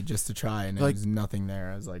immediately just to try, and there was nothing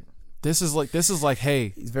there. I was like, "This is like,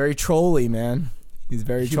 hey, he's very trolly, man. He's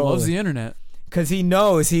very trolly. He loves the internet because he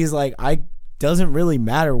knows he's like, doesn't really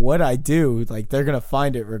matter what I do. Like they're gonna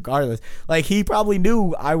find it regardless. Like he probably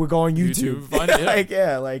knew I would go on YouTube. Find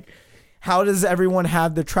it, like how does everyone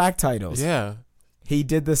have the track titles? Yeah, he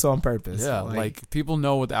did this on purpose. Yeah, like people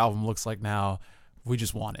know what the album looks like now. We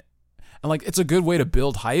just want it. And, like, it's a good way to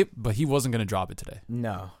build hype, but he wasn't going to drop it today.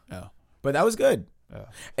 No. Yeah. But that was good. Yeah.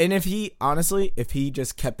 And if he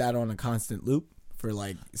just kept that on a constant loop for,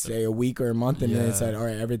 like, say a week or a month and then said, all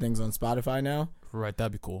right, everything's on Spotify now. Right,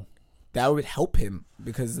 that'd be cool. That would help him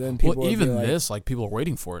because then people would even be like, this, like, people are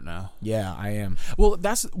waiting for it now. Yeah, I am. Well,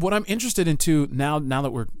 that's what I'm interested in, too, now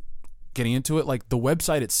that we're getting into it. Like, the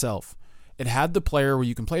website itself. It had the player where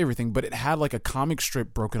you can play everything, but it had like a comic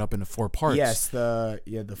strip broken up into 4 parts. Yes,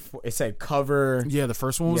 it said cover. Yeah, the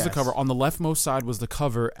first one was the cover. On the leftmost side was the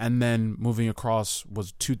cover, and then moving across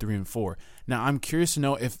was 2, 3, and 4. Now, I'm curious to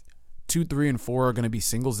know if 2, 3, and 4 are going to be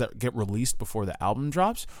singles that get released before the album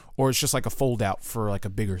drops, or it's just like a fold out for like a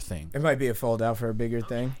bigger thing. It might be a fold out for a bigger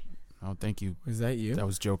thing. Oh, thank you. Was that you? That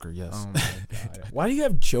was Joker, yes. Oh, my God. Why do you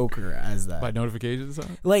have Joker as that? By notifications?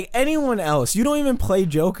 Like anyone else. You don't even play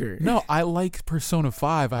Joker. No, I like Persona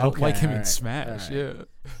 5. I don't like him in Smash. Right.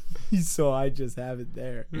 Yeah. So I just have it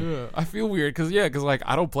there. Yeah. I feel weird because like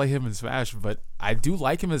I don't play him in Smash, but I do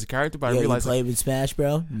like him as a character, but I realize... You play him in Smash,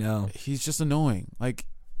 bro? No. He's just annoying. Like...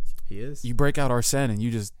 He is. You break out Arsene and you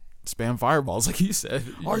just spam fireballs like you said.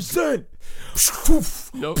 Arsene!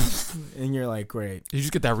 Yep. And you're like, great. You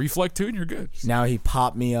just get that reflect too and you're good. Now he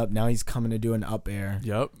popped me up. Now he's coming to do an up air.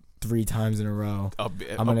 Yep. 3 times in a row. I'm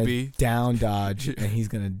going to down dodge, and he's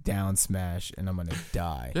going to down smash, and I'm going to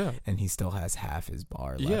die. Yeah. And he still has half his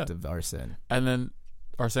bar left of Arsene. And then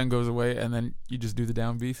Arsene goes away, and then you just do the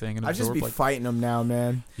down B thing. And I just be fighting him now,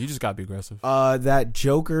 man. You just got to be aggressive. That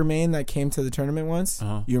Joker main that came to the tournament once,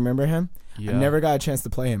 you remember him? Yeah. I never got a chance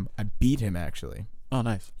to play him. I beat him, actually. Oh,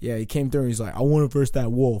 nice. Yeah, he came through and he's like, I want to verse that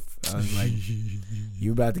wolf. I was like,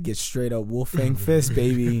 you about to get straight up wolf fang fist,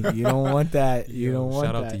 baby. You don't want that. You don't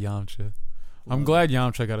want that. Shout out to Yamcha. I'm glad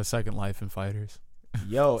Yamcha got a second life in Fighters.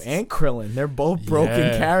 Yo, and Krillin. They're both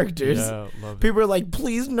broken characters. Yeah, love People are like,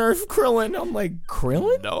 please nerf Krillin. I'm like,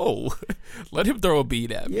 Krillin? No. Let him throw a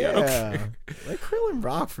beat at me. Yeah. Let Krillin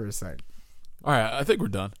rock for a second. All right, I think we're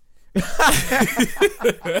done.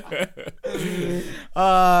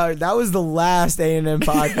 That was the last A&M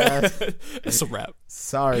podcast. It's a wrap.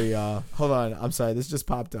 Sorry, y'all. Hold on. I'm sorry. This just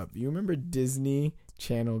popped up. You remember Disney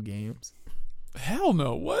Channel games? Hell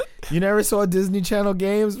no. What? You never saw Disney Channel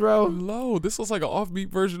games, bro? No. This was like an offbeat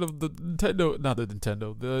version of the Nintendo. Not the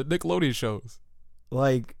Nintendo. The Nickelodeon shows.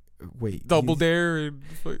 Like, wait. Double Dare. And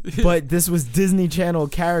but this was Disney Channel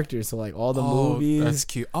characters. So, like, all the movies. That's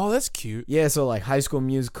cute. Oh, that's cute. Yeah, so, like, High School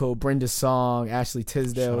Musical, Brenda Song, Ashley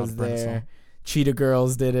Tisdale was there. Cheetah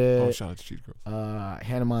Girls did it. Oh, shout out to Cheetah Girls.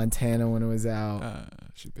 Hannah Montana when it was out.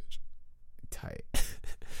 She bitch. Tight.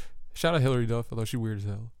 Shout out Hillary Duff, although she weird as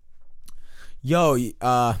hell. Yo,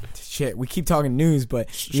 shit, we keep talking news,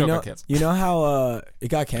 but you know how it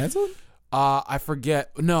got canceled? I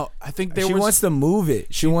forget. No, I think she wants to move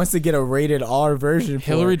it. She wants to get a rated R version.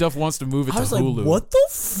 Hillary Duff wants to move it to Hulu. Like, what the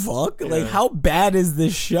fuck? Yeah. Like, how bad is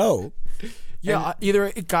this show? Yeah, either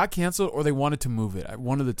it got canceled or they wanted to move it.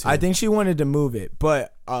 One of the two. I think she wanted to move it,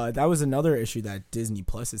 but that was another issue that Disney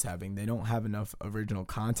Plus is having. They don't have enough original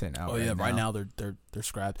content out. Oh yeah, right now they're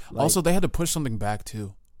scrapped. Like, also, they had to push something back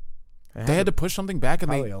too. They had to push something back, and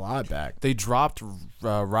probably a lot back. They dropped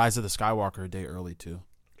Rise of the Skywalker a day early too.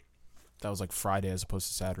 That was like Friday as opposed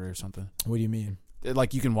to Saturday or something. What do you mean?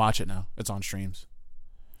 Like, you can watch it now. It's on streams.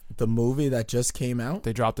 The movie that just came out?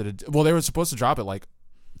 They dropped it. Well, they were supposed to drop it like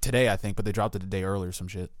today, I think, but they dropped it a day early or some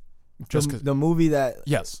shit. Just the movie that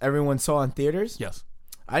yes, everyone saw in theaters? Yes.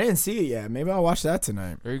 I didn't see it yet. Maybe I'll watch that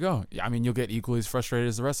tonight. There you go. I mean, you'll get equally as frustrated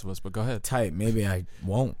as the rest of us, but go ahead. Tight. Maybe I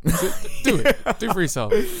won't. Do it. Do it for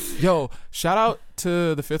yourself. Yo, shout out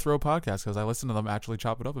to the Fifth Row podcast because I listened to them actually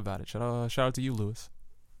chop it up about it. Shout out to you, Lewis.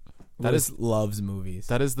 That Lewis loves movies.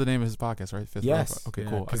 That is the name of his podcast, right? Fifth Row. Okay,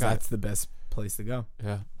 cool. Because that's the best place to go.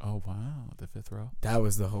 Yeah. Oh, wow. The Fifth Row. That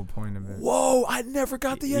was the whole point of it. Whoa. I never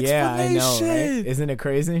got the explanation. Yeah, I know, right? Isn't it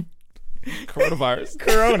crazy? Coronavirus.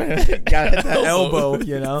 Corona. Got that elbow,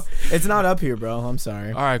 you know? It's not up here, bro. I'm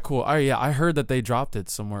sorry. All right, cool. All right, yeah. I heard that they dropped it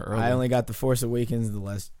somewhere early. I only got The Force Awakens, The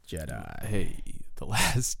Last Jedi. Hey, The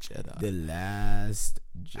Last Jedi. The Last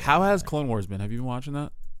Jedi. How has Clone Wars been? Have you been watching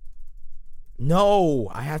that? No,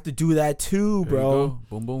 I have to do that too, bro.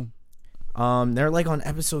 Boom, boom. They're like on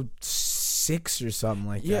episode 6 or something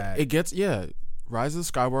like that. It gets Rise of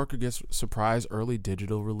the Skywalker gets surprise early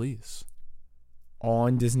digital release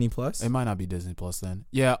on Disney Plus. It might not be Disney Plus then.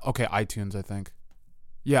 Yeah, okay, iTunes, I think.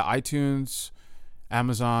 Yeah, iTunes,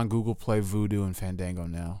 Amazon, Google Play, Vudu, and Fandango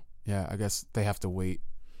now. Yeah, I guess they have to wait.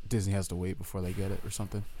 Disney has to wait before they get it or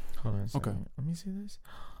something. Hold on a second. Okay, let me see this.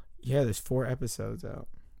 Yeah, there's 4 episodes out.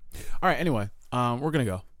 All right, anyway, we're going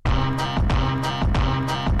to go.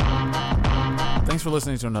 Thanks for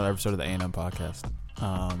listening to another episode of the A&M Podcast.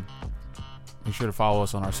 Make sure to follow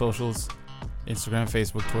us on our socials, Instagram,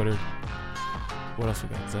 Facebook, Twitter. What else we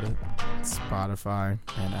got? Is that it? Spotify.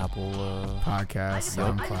 And Apple Podcasts,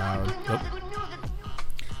 SoundCloud.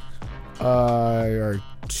 Yep. Our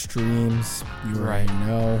streams, you already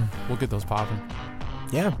know. We'll get those popping.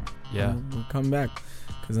 Yeah. Yeah. We'll come back.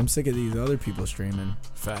 Because I'm sick of these other people streaming.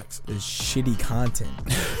 Facts. This shitty content.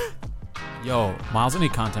 Yo, Miles, I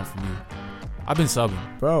need content from you. I've been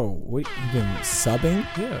subbing. Bro, what, you been subbing?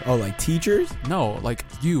 Yeah. Oh, like teachers? No, like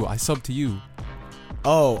you. I sub to you.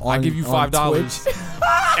 Oh, I give you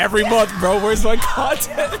 $5 every month, bro. Where's my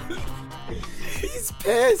content? He's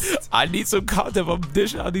pissed. I need some content. I'm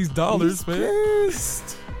dishing out these dollars, man.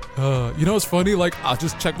 Pissed. You know what's funny? Like, I'll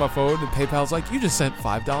just check my phone and PayPal's like, you just sent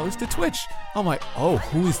 $5 to Twitch. I'm like, oh,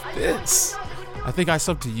 who is this? I think I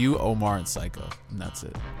subbed to you, Omar, and Psycho, and that's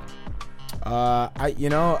it.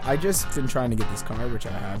 I just been trying to get this car, which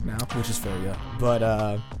I have now, which is fair, yeah. But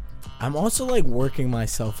I'm also like working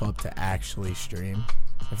myself up to actually stream.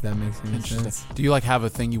 If that makes any sense. Do you like have a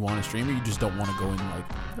thing you want to stream, or you just don't want to go in like,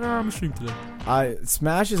 I'm gonna stream today?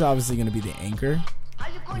 Smash is obviously gonna be the anchor,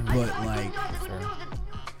 but like,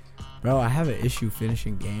 bro, I have an issue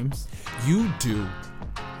finishing games. You do.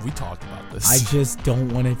 We talked about this. I just don't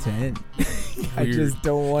want it to end. I just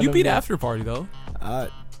don't want. You beat After Party though.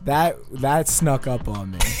 That snuck up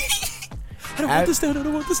on me. I don't want this down. I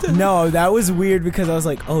don't want this down. No, that was weird because I was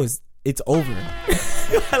like, oh, it's over.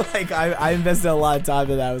 Like I invested a lot of time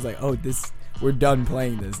in that. I was like, oh, we're done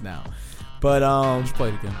playing this now. But just play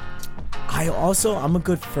it again. I'm a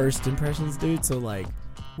good first impressions dude. So like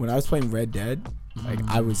when I was playing Red Dead, like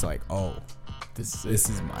I was like, oh, this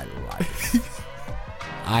is my life.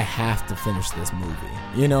 I have to finish this movie.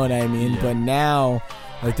 You know what I mean? Yeah. But now,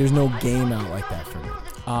 like, there's no game out like that for me.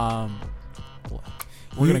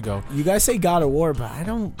 We're gonna go. You guys say God of War, but I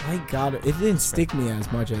don't like God of... It didn't stick me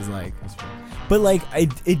as much as, like... But, like,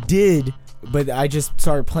 it did, but I just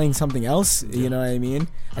started playing something else. You know what I mean?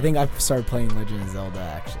 I think I started playing Legend of Zelda,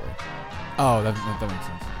 actually. Oh, that makes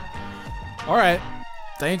sense. All right.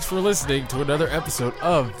 Thanks for listening to another episode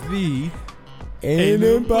of the...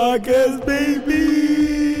 A&M Podcast, baby!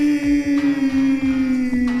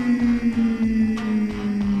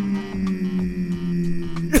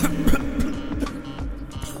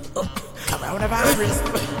 Coronavirus!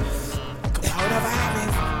 Coronavirus!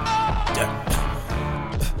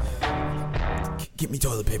 Get me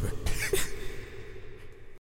toilet paper.